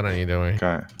 I got a gun on you, don't worry.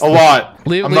 Okay. A lot.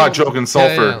 I'm not joking.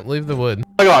 Sulfur. Yeah, leave the wood.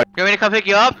 Oh my god. You want me to come pick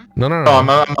you up? No.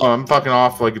 I'm fucking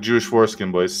off like a Jewish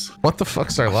foreskin, boys. What the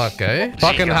fuck's our luck, eh?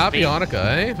 Fucking happy Hanukkah,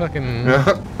 eh? Fucking.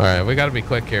 Yeah. Alright, we gotta be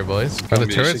quick here, boys. Are the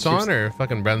turrets on or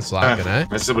fucking Brent slacking, eh?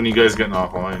 I said when you guys getting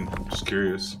offline. Just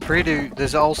curious. Fridu,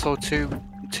 there's also two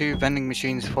vending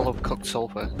machines full of cooked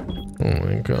sulfur. Oh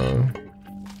my god.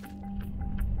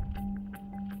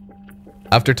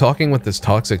 After talking with this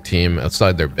toxic team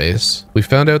outside their base, we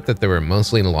found out that they were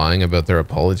mostly lying about their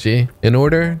apology in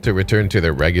order to return to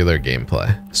their regular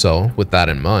gameplay. So, with that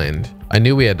in mind, I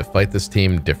knew we had to fight this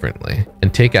team differently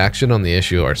and take action on the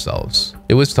issue ourselves.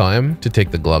 It was time to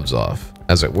take the gloves off,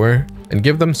 as it were, and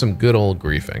give them some good old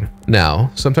griefing.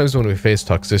 Now, sometimes when we face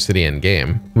toxicity in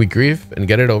game, we grief and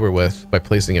get it over with by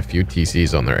placing a few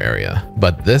TCs on their area.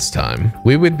 But this time,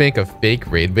 we would make a fake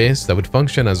raid base that would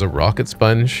function as a rocket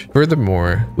sponge.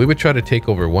 Furthermore, we would try to take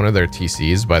over one of their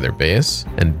TCs by their base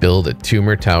and build a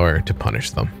tumor tower to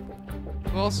punish them.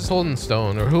 Who else is holding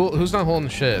stone? Or who's not holding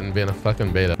shit and being a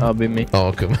fucking beta? I'll be me.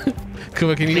 Oh, Kuma.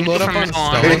 Kuma, can you load up on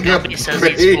stone? He says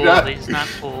he's cool, but he's not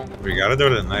cool. We gotta do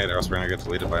it at night, or else we're gonna get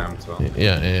deleted by M2.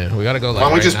 Yeah. We gotta go like Why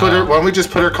don't we right just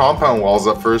put our compound walls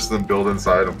up first and then build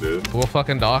inside them, dude? We'll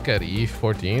fucking dock at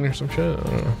E14 or some shit. I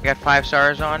don't know. I got 5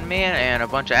 stars on me and a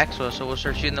bunch of exos, so we'll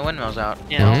start shooting the windmills out.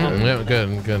 Yeah,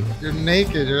 good. You're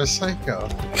naked. You're a psycho.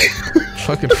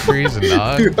 Fucking freezing,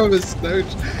 dog. You have a snow.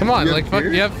 Come on, like, fuck,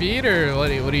 you have feet or what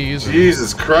are you using?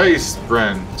 Jesus Christ,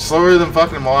 Brent. Slower than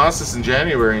fucking molasses in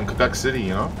January in Quebec City, you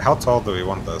know? How tall do we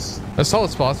want this? As tall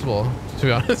as possible, to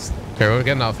be honest. Here, we're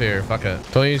getting off here. Fuck it.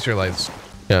 Don't use your lights.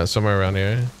 Yeah, somewhere around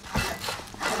here.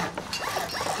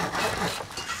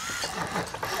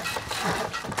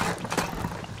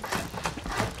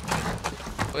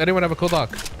 Anyone have a cool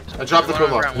dock? I dropped the cool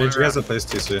dock. Need you guys to place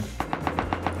TC.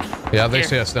 Yeah, they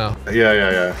see us now.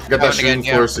 Yeah. Got that shooting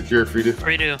floor secure, Fridu.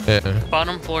 Fridu.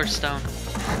 Bottom floor stone.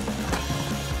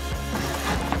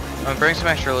 Bring some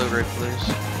extra loot,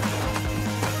 please.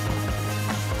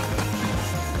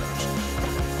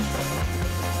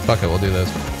 Fuck it, we'll do this.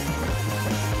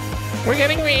 We're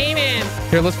getting raided.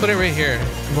 Here, let's put it right here.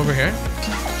 Come over here.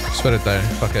 Just put it there.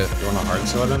 Fuck it. You want a hard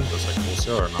seal it in? Just like full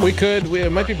seal or not? We could.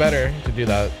 It might be better to do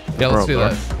that. Yeah, let's do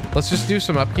that. Let's just do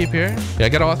some upkeep here. Yeah,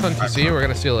 get off on TC. We're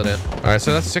gonna seal it in. All right,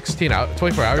 so that's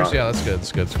 24 hours. Yeah, that's good.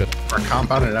 It's good. We're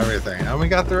compounded everything, and we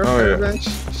got the repair bench.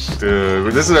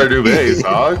 Dude, this is our new base,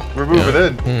 dog. We're moving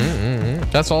in.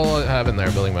 That's all I have in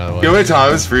there, building, by the way. You know how many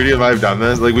times Fridu and I have done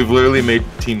this? Like, we've literally made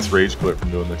teams rage quit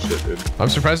from doing this shit, dude. I'm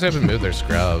surprised they haven't moved their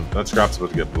scrub. That scrap's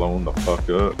about to get blown the fuck up.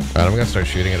 All right, I'm gonna start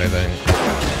shooting it, I think.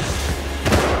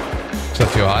 Is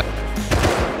that too hot?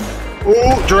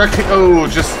 Oh, directing. Oh,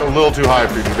 just a little too high,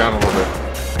 Fridu. Down a little bit.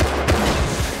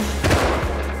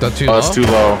 Is that too low? That's too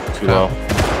low. Too low.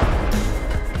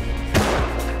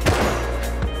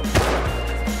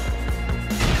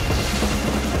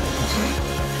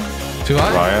 Too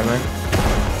high? High, I think.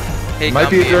 Hey, Might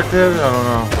be a directive. I don't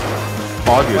know.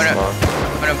 Obvious.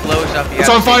 When it blows up, you It's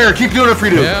on fire. Keep doing it,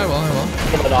 Fridu. Yeah, well.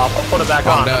 Pull it off. I'll put it back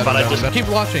on. But I just Keep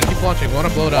launching. Want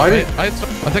to blow it up? I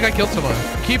think I killed someone.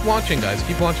 Keep launching, guys.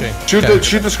 Keep launching. Shoot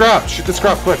the scrap. Shoot the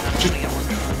scrap, quick.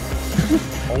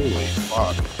 Holy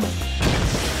fuck.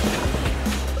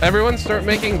 Everyone start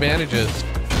making bandages.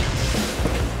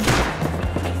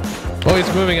 Oh,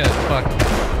 he's moving it. Fuck.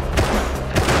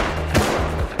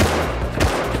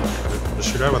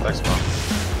 Just shoot out with X-Bomb.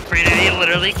 Fridu, he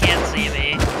literally can't see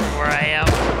me from where I am.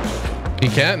 He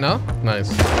can't? No? Nice.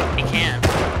 He can't.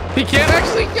 He can't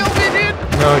actually kill me, dude!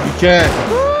 No, you can't.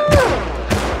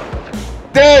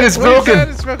 Dead! It's broken!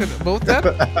 It's broken. Both dead?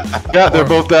 Yeah, they're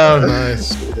both down.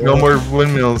 Nice. No more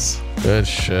windmills. Good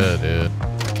shit, dude.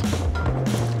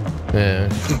 Yeah,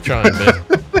 keep trying, bitch.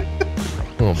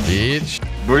 Little bitch.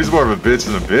 Boy, he's more of a bitch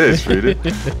than a bitch, Fridu.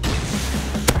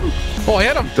 Oh, I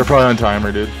hit him! They're probably on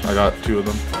timer, dude. I got 2 of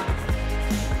them.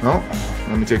 No?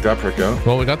 Let me take that prick out.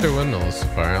 Well, we got their windmills so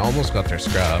far. I almost got their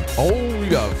scrap. Oh, you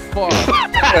got fucked.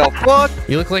 What?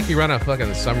 You look like you run a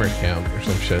fucking summer camp or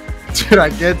some shit. Dude, I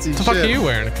can't see shit. What the fuck are you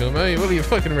wearing, Akuma? What are you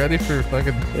fucking ready for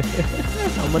fucking...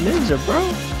 I'm a ninja, bro.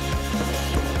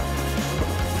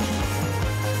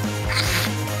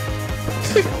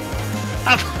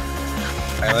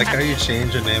 I like how you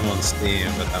change your name on Steam,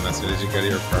 but then as soon as you go to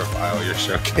your profile, your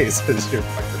showcase is your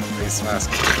fucking face mask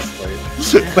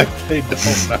plate. Like they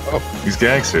don't know. He's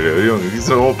gangster, dude. He's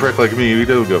an old prick like me. He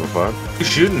doesn't give a fuck. He's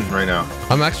shooting right now.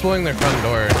 I'm exploring their front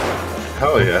door.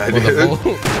 Hell yeah, With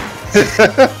dude.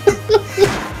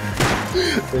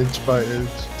 Inch by inch.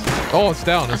 Oh, it's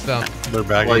down. It's down. They're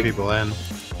bagging people in.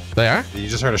 They are? You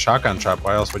just heard a shotgun trap.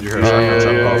 Why else would you hear a shotgun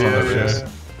trap calls on their videos?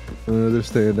 They're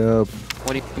staying up.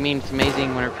 What do you mean it's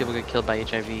amazing whenever people get killed by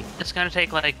HIV? It's gonna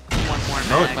take like one more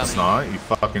No, minute. it's not. You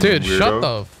fucking Dude, weirdo. shut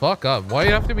the fuck up. Why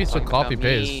you have to be so copy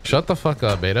paste? Shut the fuck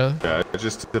up, beta. Yeah, it's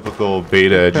just typical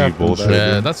beta edgy bullshit.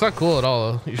 Yeah, that's not cool at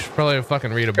all. You should probably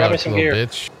fucking read about it, some little gear.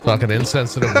 bitch. Fucking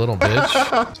insensitive little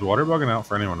bitch. Is the water bugging out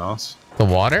for anyone else? The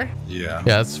water? Yeah.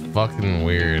 Yeah, that's fucking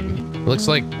weird. Looks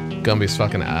like Gumby's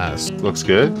fucking ass. Looks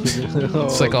good.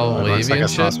 It's like all Looks wavy like and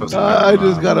it's not shit. supposed to I happen.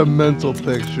 just got a mental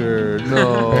picture.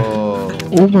 No.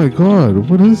 Oh my god,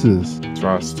 what is this? It's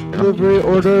Rust. Delivery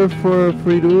order for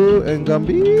Fridu and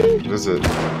Gumby? What is it?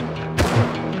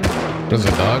 There's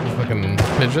a dog, fucking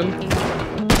pigeon.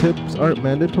 Tips aren't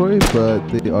mandatory, but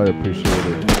they are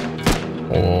appreciated.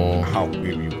 Oh. I'll give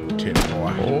you a tip,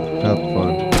 boy. Have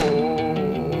fun.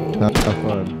 Have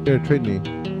fun. Here, trade me.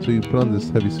 So you put on this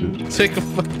heavy suit. Take a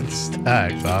fucking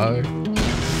stack, dog.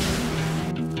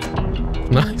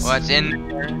 Nice. What's in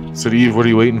there? So Eve, what are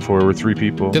you waiting for? We're 3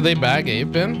 people. Did they bag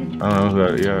Ape in? I don't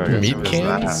know. Yeah, I guess Meat it was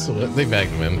cans? that. What? They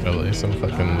bagged him in, probably. Some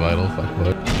fucking vital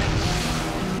fuckboy.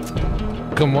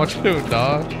 Come watch it,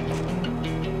 dog.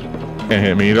 Can't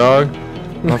hit me, dog.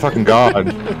 I'm a fucking god.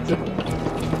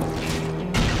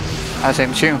 I see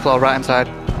him shooting floor right inside.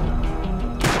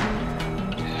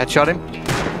 Headshot him.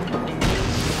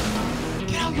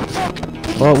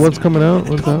 Oh, what's coming out?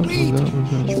 What's out?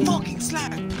 What's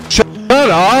out? Shut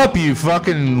up, you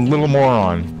fucking little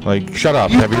moron. Like, shut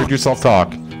up. Have you heard yourself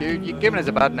talk? Dude, you're giving us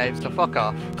a bad name, so fuck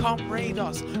off. Come raid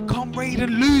us. Come raid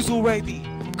and lose already.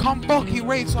 Come fucking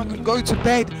raid so I can go to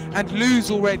bed and lose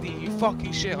already. You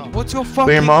fucking shit up. What's your fucking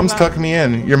But your mom's plan? tucking me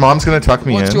in. Your mom's gonna tuck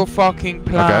me What's in. your fucking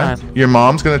plan? Okay. Your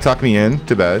mom's gonna tuck me in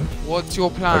to bed. What's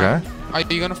your plan? Okay. Are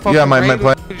you gonna fucking Yeah, my raid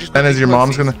plan or just is gonna your be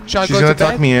mom's pussies? gonna Should I she's go gonna to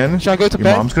tuck bed? me in. Should I go to Your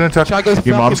bed? mom's gonna tuck Should I go to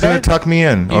your mom's fucking gonna bed? tuck me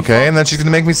in, You okay? And then she's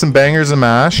gonna make me some bangers and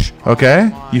mash,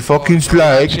 okay? You fucking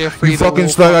slag. actually a You fucking Friduwulf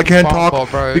slag. I can't fucking talk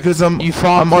bro. because I'm You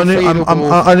farm for I'm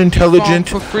Friduwulf.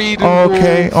 unintelligent. You farm for Friduwulf.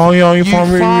 Okay. Oh yeah, you farm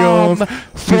for Friduwulf.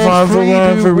 You farm for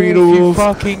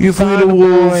Friduwulf. You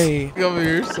Friduwulf. Gumby,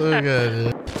 you're so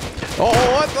good. Oh,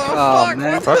 what the fuck?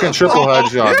 Man. Fucking triple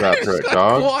headshot that prick,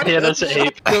 dog. Yeah, that's an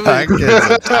ape.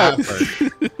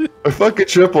 I fucking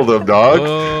tripled him, dog.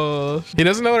 Oh, he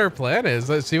doesn't know what her plan is.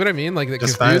 See what I mean? Like, it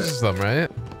Just confuses them,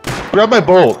 right? Grab my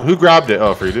bolt. Who grabbed it?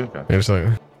 Oh, for you, dude. Here's like,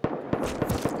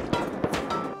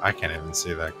 I can't even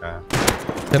see that guy.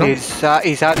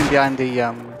 He's hiding behind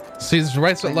the see his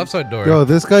right side, left side door. Yo,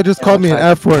 this guy just called me an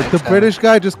F word. The British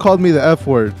guy just called me the F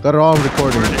word. Got it all on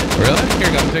recording. Really?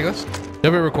 Here, go. Take this.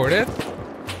 Have it recorded?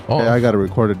 Oh. Yeah, I got it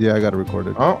recorded. Yeah, I got it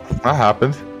recorded. Oh, that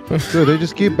happened. Dude, they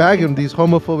just keep bagging these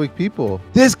homophobic people.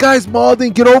 This guy's Malden,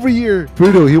 get over here.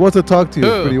 Fridu, he wants to talk to you.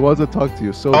 Who? He wants to talk to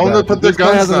you so I want to bad. put their This guy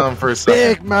guns has down for a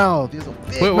second. big mouth. He has a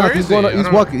big Wait, mouth. where He's is going. he? I He's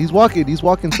don't walking. He's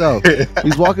walking south.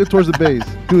 He's walking towards the base.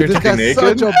 Dude, You're this talking guy's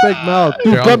naked? such a big mouth.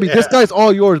 Dude, You're all- Gumby, this guy's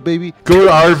all yours, baby. Go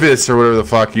to Arvis or whatever the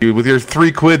fuck you with your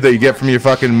 £3 that you get from your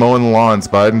fucking mowing lawns,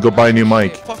 bud, and go buy a new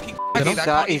mic. Fucking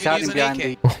he's hiding behind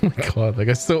the. Oh my god, that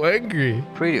guy's so angry.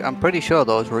 I'm pretty sure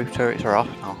those roof turrets are off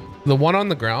now. The one on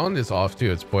the ground is off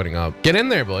too. It's pointing up. Get in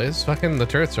there, boys. Fucking the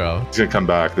turrets are out. He's gonna come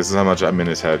back. This is how much I'm in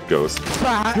his head, Ghost.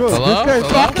 Hello? This guy's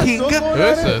Hello? fucking. Who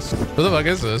is this? Who the fuck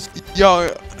is this? Yo.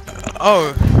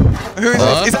 Oh. Who is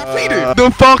Hello? this? Is that Fridu?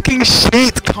 The fucking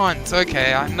shit cunt.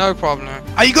 Okay, no problem.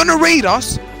 Are you gonna raid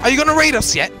us? Are you gonna raid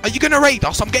us yet? Are you gonna raid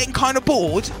us? I'm getting kind of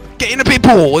bored. Getting a bit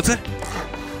bored.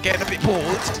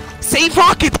 Save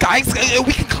rockets, guys.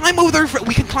 We can climb over the.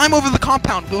 We can climb over the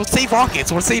compound. We'll save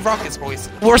rockets. We'll save rockets, boys.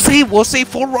 We'll save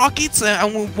 4 rockets,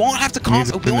 and we won't have to You need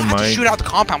to We won't put have the to mic. shoot out the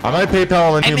compound. I might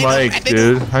PayPal him a new mic,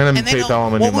 dude. I'm gonna PayPal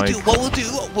him a new mic. What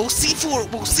we'll see for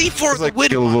It's like a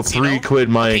little £3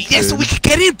 mic, yeah, so we dude.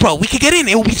 can get in, bro. We can get in.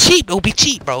 It will be cheap. It will be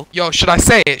cheap, bro. Yo, should I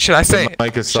say it? Should I say it?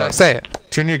 Mic is Should I sucks. say it?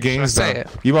 Turn your games say down. it?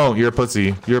 You won't. You're a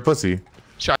pussy. You're a pussy.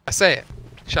 Should I say it?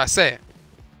 Should I say it?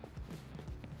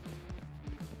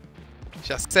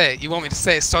 Should I say it? You want me to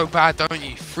say it so bad, don't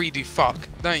you? Fridu fuck,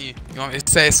 don't you? You want me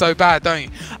to say it so bad, don't you?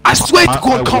 I swear to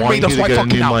God, come raid us right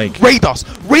fucking now.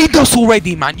 Raid us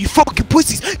already, man. You fucking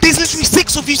pussies. There's literally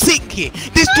 6 of you sitting here.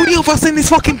 There's 3 of us in this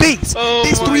fucking base.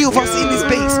 There's 3 of us in this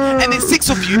base, and there's 6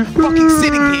 of you fucking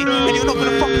sitting here, and you're not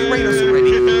gonna fucking raid us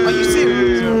already. Are you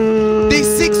serious?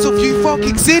 There's 6 of you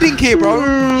fucking sitting here, bro?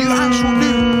 You actual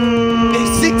noob.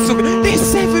 There's 6 of you. There's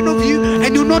 7 of you,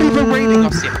 and you're not even raiding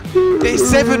us yet. There's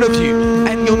 7 of you,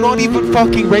 and you're not even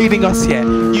fucking raiding us yet.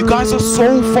 You guys are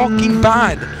so fucking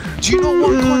bad. Do you know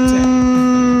what content?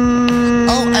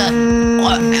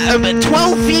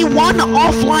 12v1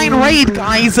 offline raid,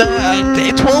 guys.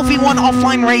 12v1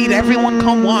 offline raid. Everyone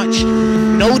come watch.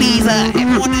 Noties,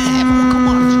 everyone come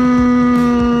watch.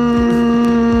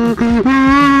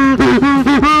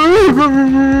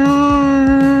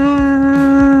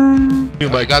 New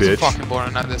mic, You guys are bitch. fucking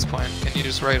boring at this point. Can you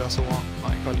just raid us or what?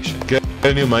 Like, holy shit. Get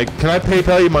a new mic. Can I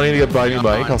PayPal you money to get buy a new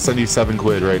mic? I'll send you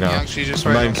 £7 right now. You actually just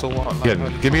raid us or what?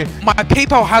 Like, Give me. my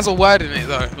PayPal has a word in it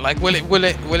though. Like, will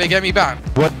it get me back?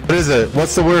 What is it?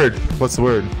 What's the word? What's the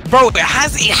word? Bro, it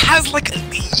has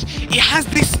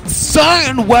this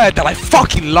certain word that I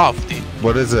fucking love, dude.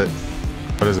 What is it?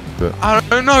 What is it? I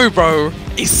don't know, bro.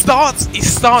 It starts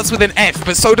with an F,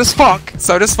 but so does fuck.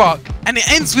 So does fuck. And it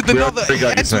ends with another. It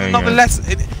ends with another letter.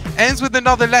 It ends with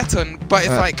another letter, but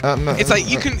it's like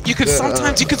you can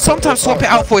sometimes swap it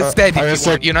out for instead if you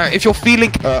want. You know, if you're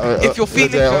feeling a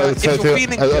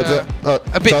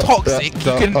bit toxic,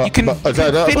 you can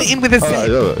fill it in with a Z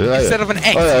instead of an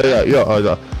X.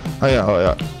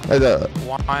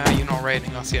 Why are you not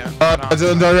raiding us yet?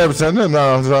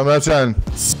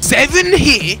 7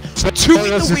 here, 2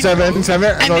 in the window,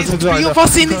 and there's 3 of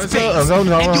us in this base,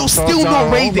 and you're still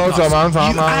not raiding us. You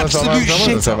absolute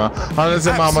shit.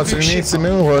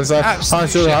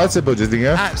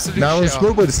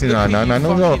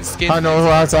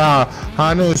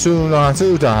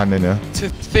 To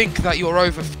think that you're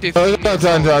over 50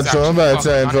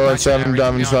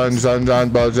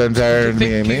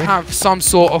 have some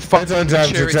sort of fucking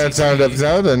maturity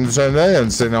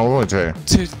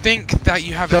to think that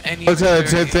you have any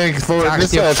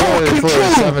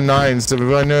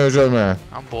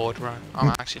I'm bored, bro. I'm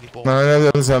actually bored.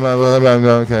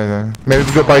 Okay, maybe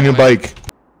we go buy a new bike.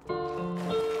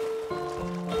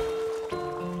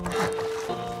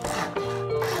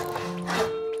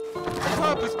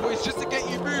 Purpose, boys, just to get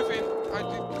you moving. I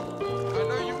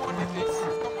know you wanted this.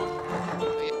 Come on.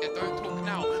 Yeah, don't talk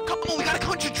now. Come on, we gotta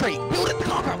concentrate. Build in the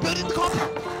compound. Build in the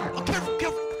compound. Oh, careful.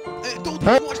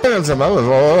 I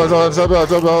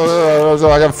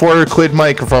got £4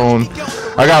 microphone.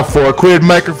 I got £4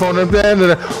 microphone and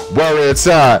where it's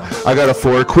at. I got a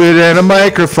 £4 and a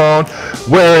microphone.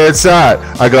 Where it's at.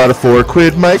 I got a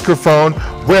 £4 microphone.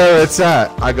 Where it's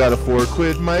at. I got a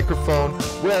 £4 microphone.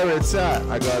 Where it's at.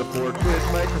 I got a £4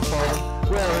 microphone.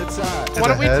 Where it's at. Why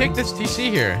don't we take this TC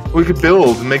here? We could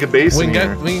build and make a base We in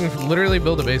here. can literally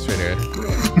build a base right here.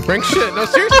 Bring shit. No,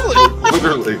 seriously.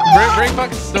 Literally. Bring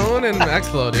fucking stone and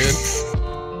Explo, dude. So,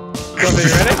 are you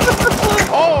ready?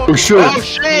 Oh shit. Oh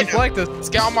shit. Like this. Let's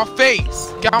get on my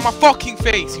face. Get on my fucking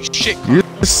face, you shit. You're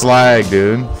a slag,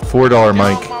 dude. $4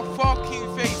 mic. Get on my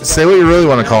fucking face. Say what you really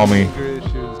want to call me.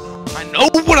 I know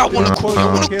what I want to call you. I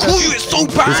want to call you. It's so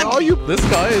bad. This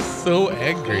guy is so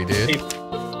angry, dude.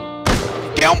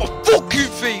 Get on my fucking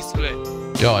face, man.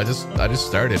 Yo, I just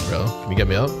started, bro. Can you get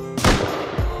me up?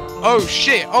 Oh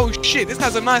shit, this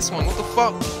has a nice one. What the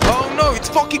fuck? Oh no, it's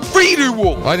fucking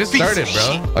Friduwulf. I just started,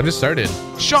 bro. I just started.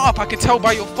 Shut up, I can tell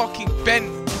by your fucking bend.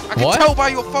 I can tell by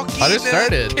your fucking I just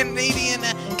started. Canadian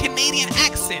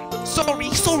accent.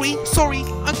 Sorry.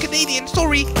 I'm Canadian,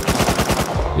 sorry.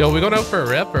 Yo, we going out for a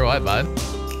rip or what, bud?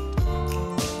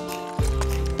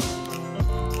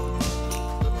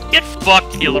 Get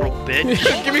fucked, you little bitch.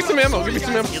 Give me some ammo. You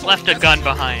left a gun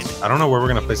behind. I don't know where we're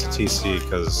gonna place a TC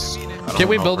because. Can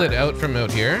we build it out from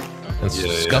out here and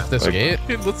scuff this gate?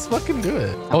 Dude, let's fucking do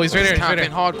it. Oh, he's right here. He's right here.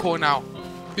 Hardcore now.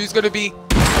 Who's gonna be?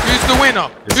 Who's the winner?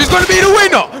 Who's gonna be the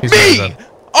winner? Me!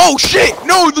 Oh shit!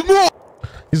 No, the more.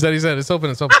 He's dead. It's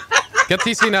open. Get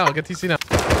TC now. He's in the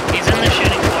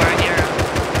shooting floor here.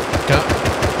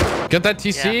 Get that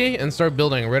TC and start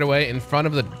building right away in front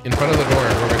of the door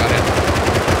where we got in.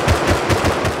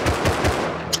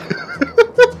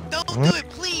 Don't do it,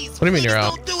 please. What do you mean you're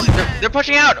out? They're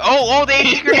pushing out. Oh,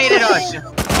 they grenaded us. He's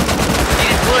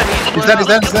dead. There's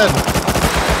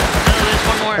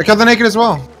one more. I killed the naked as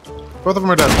well. Both of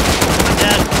them are dead. I'm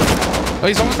dead. Oh,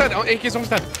 he's almost dead. Oh, AK's almost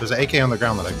dead. There's an AK on the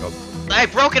ground that I killed. I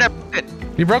broke it.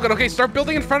 You broke it. Okay, start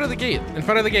building in front of the gate.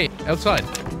 Outside.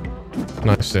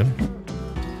 Nice, dude.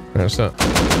 There's that.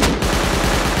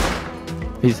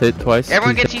 He's hit twice.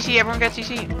 Everyone get TC.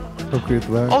 Okay,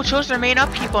 black. Oh, chose their main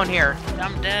upkeep on here.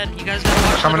 I'm dead. You guys gotta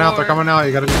watch They're coming out.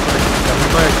 You gotta be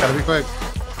quick.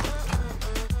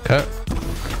 Cut.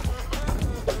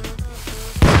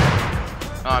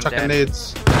 Oh, I'm Chucking dead.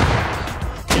 nades. Get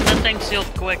that thing sealed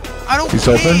quick. I don't care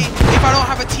if I don't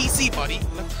have a TC, buddy.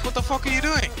 Like, what the fuck are you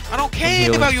doing? I don't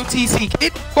care about your TC,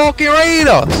 kid. Fucking raid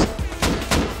us.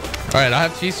 Alright, I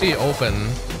have TC open,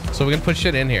 so we can put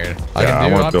shit in here. I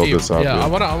want to build this up. Yeah,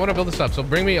 dude. I want to build this up. So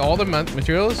bring me all the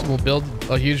materials. We'll build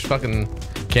a huge fucking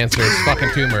cancerous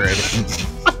fucking tumor.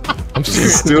 I'm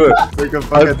serious. Let's do it. Take a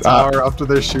fucking tower up to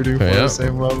their shooting for the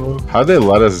same level. How'd they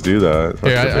let us do that?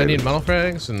 Here, I need metal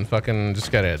frags and fucking just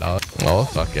get it. Oh,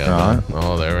 fuck yeah.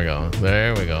 Oh, there we go.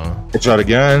 There we go. Good shot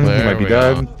again. He might be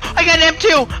dead. I got an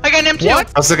M2! I got an M2! What?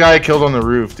 That's the guy I killed on the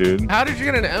roof, dude. How did you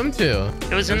get an M2?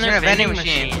 It was in their vending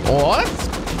machine. What?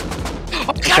 I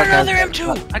got another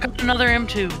M2! I got another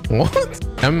M2. What?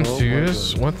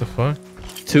 M2s? What the fuck?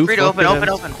 Two. Free to open.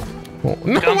 Oh,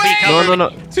 no way! No.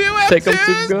 Two M2s? Take them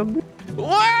to gun.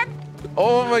 What?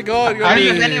 Oh my god. They're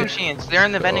in the vending machines. They're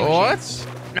in the vending machines.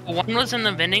 What? No, one was in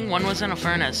the vending, one was in a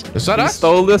furnace. Is that us?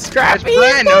 Stole the scrappy.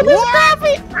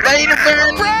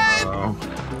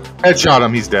 Headshot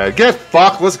him. He's dead. Get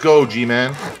fucked. Let's go,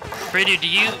 G-man. Brady, do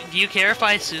you care if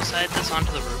I suicide this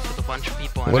onto the roof with a bunch of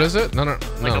people in What it? is it? No.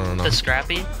 The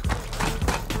scrappy?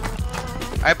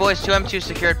 Alright, boys, 2 M2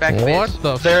 secured back to base. What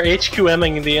the? They're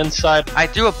HQMing the inside. I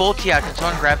threw a bolty out. Can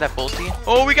someone grab that bolty?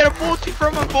 Oh, we got a bolty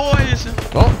from my boys.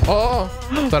 Oh.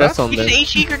 That's on He them.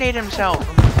 just HE grenaded himself.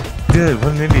 Dude,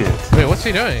 what an idiot. Wait, what's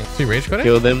he doing? Is he rage quitting?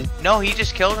 Kill them. No, he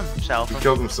just killed himself. He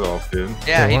killed himself, dude.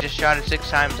 Yeah, he what? just shot it 6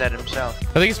 times at himself.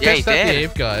 I think he's pissed he at the did.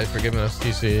 ape guy for giving us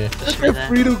TC.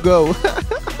 Free to go.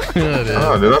 Yeah, dude.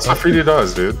 Oh, dude, that's what Fridu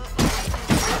does, dude.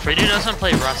 Brady doesn't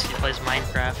play Rust, he plays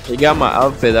Minecraft. He got my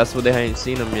outfit. That's what they hadn't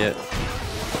seen him yet.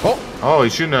 Oh,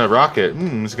 he's shooting a rocket.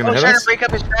 He's gonna He's hit trying us. to break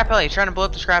up his scrap alley. He's trying to blow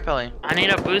up the scrap alley. I need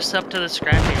a boost up to the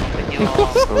scrappy and pick you all.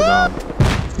 So dumb.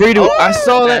 Fridu, I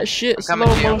saw that shit I'm slow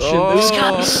coming to you. motion. This dude.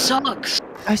 gun sucks.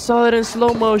 I saw it in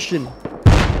slow motion.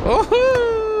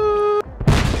 Oh.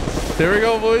 There we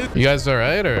go, boys. You guys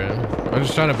alright, or? I'm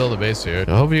just trying to build a base here.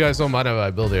 I hope you guys don't mind if I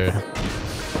build here.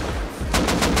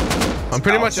 I'm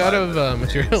pretty much out of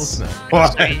materials now.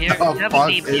 What Right here, the you have fuck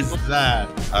deep is people. that?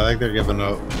 I think they're giving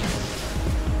up.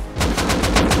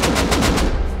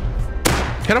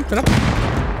 Hit him.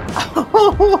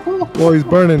 Oh, he's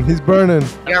burning. He's burning.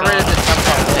 Got rid of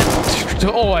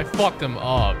the Oh, I fucked him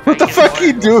up. What the fuck are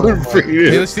you doing,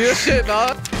 Fridu? You see this shit,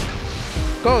 dog?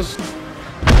 Goes.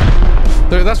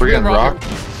 There, that's We're real getting rock.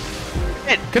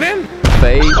 rocked. Get in.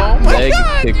 Fake Oh my leg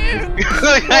god, kick. I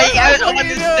was on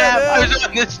this step. I was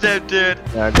on this step, dude.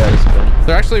 Yeah, I got his gun.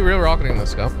 They're actually real rocketing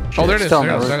this guy. Oh, there it is. Still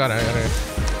There it is. no. I got it.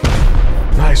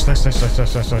 Nice.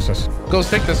 Goes,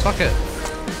 take this. Fuck it.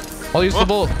 I'll use the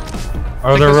bullet.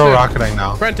 Oh, Take they're this real too. rocketing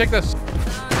now. Brent, take this.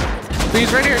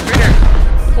 Please, right here.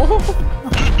 Oh.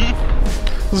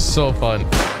 This is so fun.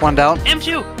 One down.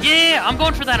 M2! Yeah, I'm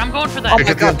going for that. I'm going for that. Oh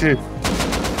my god. Dude.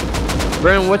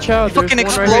 Brayden, watch out. Fucking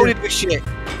There's one exploded right with shit.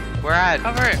 We're at.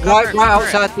 Cover it. Right, Cover it. right Cover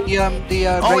it. outside the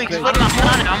Oh, break he rate.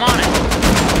 I'm on it.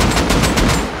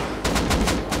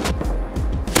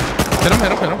 Hit him.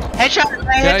 Headshot.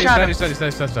 Yeah, Headshot.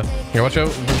 he's dead. Here, watch out.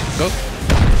 Go.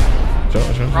 Watch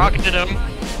out. Rocketed him.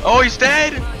 Oh, he's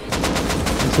dead.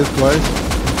 He's hit twice.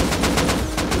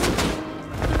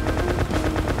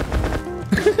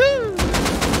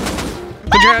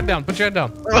 Put your head down.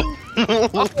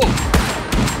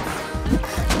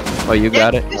 Oh, you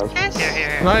got it?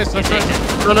 Here. Nice. No.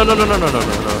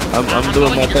 I'm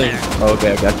doing my thing. Oh,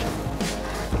 okay, I got you.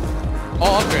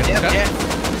 All upgrade. Okay.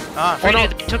 Brady,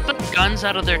 they took the guns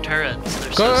out of their turrets.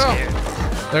 They're so Go. scared.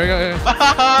 There we go.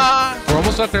 Yeah. We're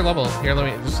almost at their level. Here, let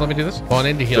me do this. Oh, I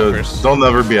need to heal Dude, first. they'll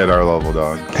never be at our level,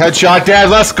 dog. Headshot, Dad.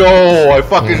 Let's go. I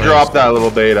fucking nice. dropped that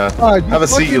little beta. God, Have a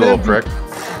seat, you little prick.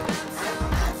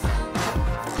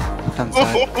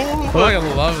 Oh, I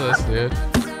love this, dude.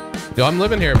 Yo, I'm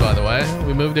living here, by the way.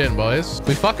 We moved in, boys.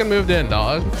 We fucking moved in,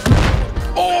 dog.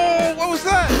 Oh, what was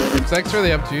that? Thanks for the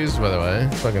M2s, by the way.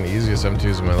 Fucking easiest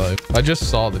M2s in my life. I just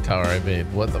saw the tower I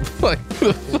made. What the fuck?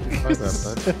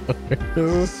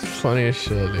 Funny as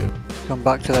shit, dude. Come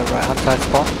back to the right hand side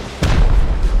spot.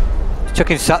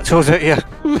 Chucking satchels at you.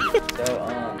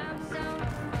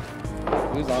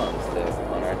 Who's on still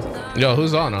on our team? Yo,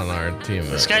 who's on our team?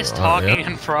 This guy's talking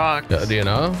in frogs. Yeah, do you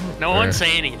know? No one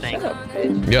say anything. Shut up,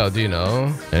 bitch. Yo, do you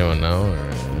know? Anyone know?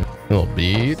 Little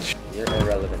beach? You're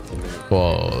irrelevant to me.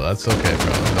 Whoa, that's okay,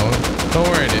 bro. Don't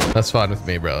worry, dude. That's fine with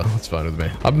me, bro. That's fine with me.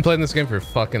 I've been playing this game for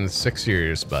fucking 6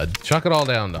 years, bud. Chuck it all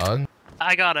down, dog.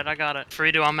 I got it.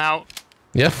 Fridu, I'm out.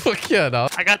 Yeah, fuck yeah,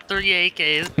 dog. I got 3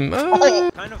 AKs. No.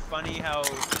 Kind of funny how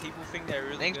people think they're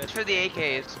really Thanks good. for the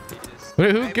AKs.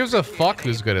 Wait, who gives a fuck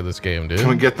who's good at this game, dude? Can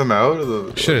we get them out of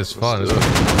the... Shit is fun, isn't it?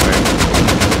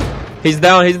 He's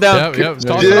down. He's down. Yep.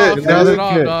 Toss it off. Toss it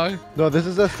off, dog. No, this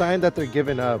is a sign that they're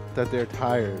giving up, that they're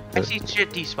tired. I see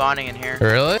shit despawning in here.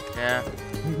 Really? Yeah.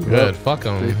 Good. Fuck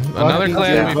them. Another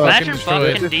clan we fucking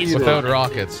destroyed without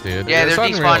rockets, dude. Yeah, It's they're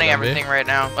unreal, despawning baby. everything right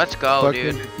now. Let's go,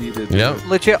 dude. Yep.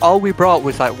 Legit, all we brought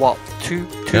was like what, two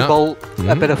bolt,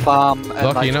 a bit of farm, and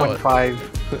Lucky like you know it. 25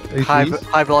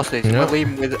 high velocities. Yep. We're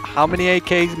leaving with how many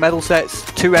AKs, medal sets,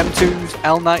 2 M2s,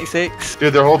 L96.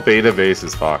 Dude, their whole beta base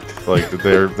is fucked. Like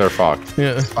they're fucked.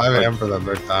 Yeah. It's 5 AM for them.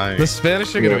 They're dying. The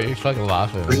Spanish are gonna be fucking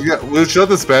laughing. We'll shut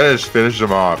the Spanish, finish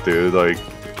them off, dude. Like.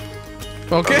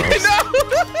 Okay. No.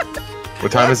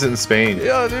 What time is it in Spain?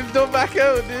 Yo, dude, don't back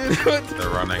out, dude. They're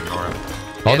running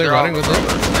north. Oh, they're running with them?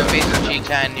 The base is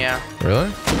G10, yeah. Really?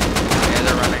 Yeah,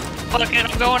 they're running. Fuck it,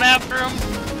 I'm going after him.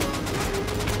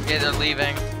 Yeah, they're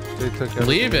leaving. They took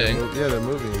Leaving? Yeah, they're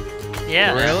moving.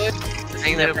 Yeah. Really? I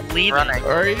think they're leaving.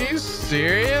 Are you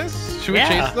serious? Should we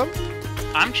Yeah. chase them?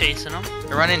 I'm chasing them.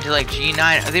 They're running to like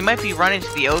G9. They might be running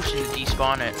to the ocean to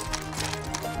despawn it.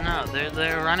 No,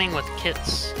 they're running with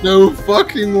kits. No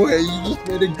fucking way. You just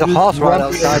made a The horse right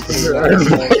outside.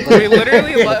 We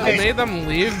literally made them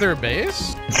leave their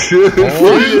base?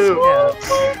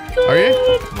 Are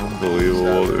you?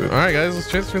 Unbelievable, dude. Alright, guys, let's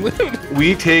transfer loot.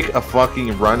 We take a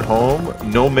fucking run home,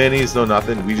 no minis, no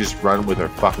nothing. We just run with our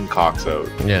fucking cocks out.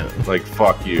 Yeah. Like,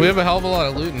 fuck you. We have a hell of a lot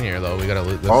of loot in here, though. We gotta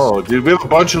loot this. Oh, dude, we have a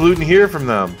bunch of loot in here from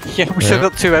them. Yeah, we still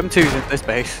got 2 M2s in this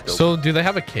base. So, do they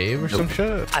have a cave or some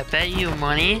shit? I bet you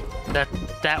money that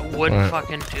wood Alright.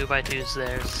 fucking 2x2's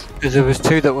theirs. Because there was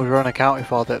 2 that were unaccounted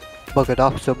for that buggered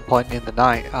off at some point in the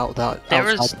night out that. There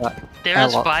was outside that there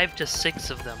was airlock. 5 to 6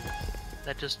 of them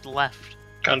that just left.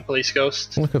 Gun police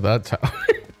ghost. Look at that tower.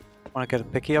 Want to get a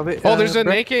picky of it? Oh, there's an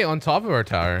Brett? AK on top of our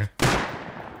tower.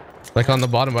 Like on the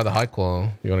bottom by the high claw.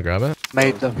 You wanna grab it?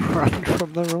 Made them run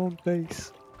from their own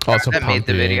base. Oh, it's a That made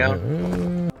the pumpy.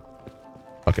 video.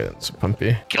 Okay, it's a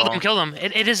pumpy. Kill them.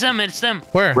 It is them, it's them.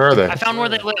 Where? Where are they? I found where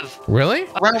they live. Really?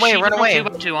 Run away, run away.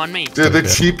 2x2 on me. Dude, they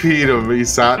TP'd him. He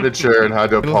sat in a chair and had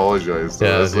to apologize. So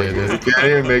Yeah, I was like, dude, you can't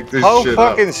even make this How shit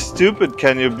fucking up. stupid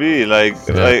can you be? Like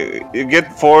Yeah. you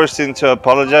get forced into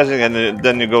apologizing and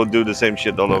then you go do the same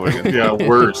shit all over again. Yeah,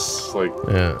 worse. Like,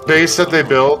 Yeah. base that they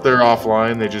built, they're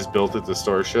offline. They just built it to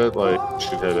store shit. Like,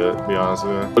 should hit it, to be honest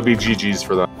with you. It would be GG's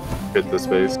for them. Hit this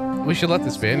base. We should let the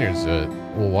Spaniards do it.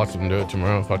 We'll watch them do it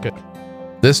tomorrow. Fuck it.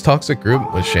 This toxic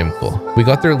group was shameful. We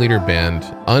got their leader banned,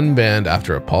 unbanned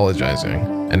after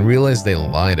apologizing, and realized they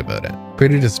lied about it.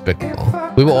 Pretty despicable.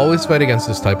 We will always fight against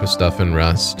this type of stuff in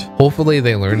Rust. Hopefully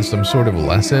they learn some sort of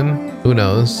lesson. Who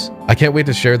knows? I can't wait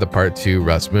to share the part 2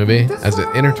 Rust movie, as it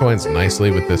intertwines nicely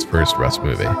with this first Rust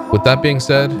movie. With that being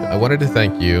said, I wanted to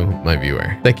thank you, my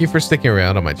viewer. Thank you for sticking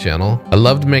around on my channel. I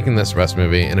loved making this Rust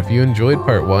movie, and if you enjoyed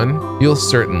part 1, you'll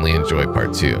certainly enjoy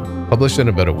part 2. Published in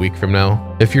about a week from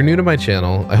now. If you're new to my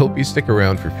channel, I hope you stick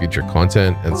around for future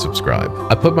content and subscribe.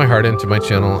 I put my heart into my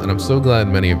channel, and I'm so glad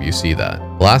many of you see that.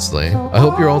 Lastly, I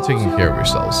hope you're all taking care of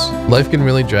yourselves. Life can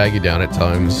really drag you down at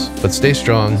times, but stay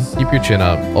strong, keep your chin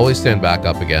up, always stand back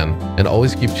up again, and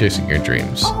always keep chasing your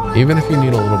dreams. Even if you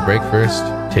need a little break first,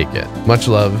 take it. Much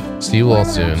love, see you all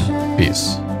soon,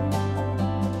 peace.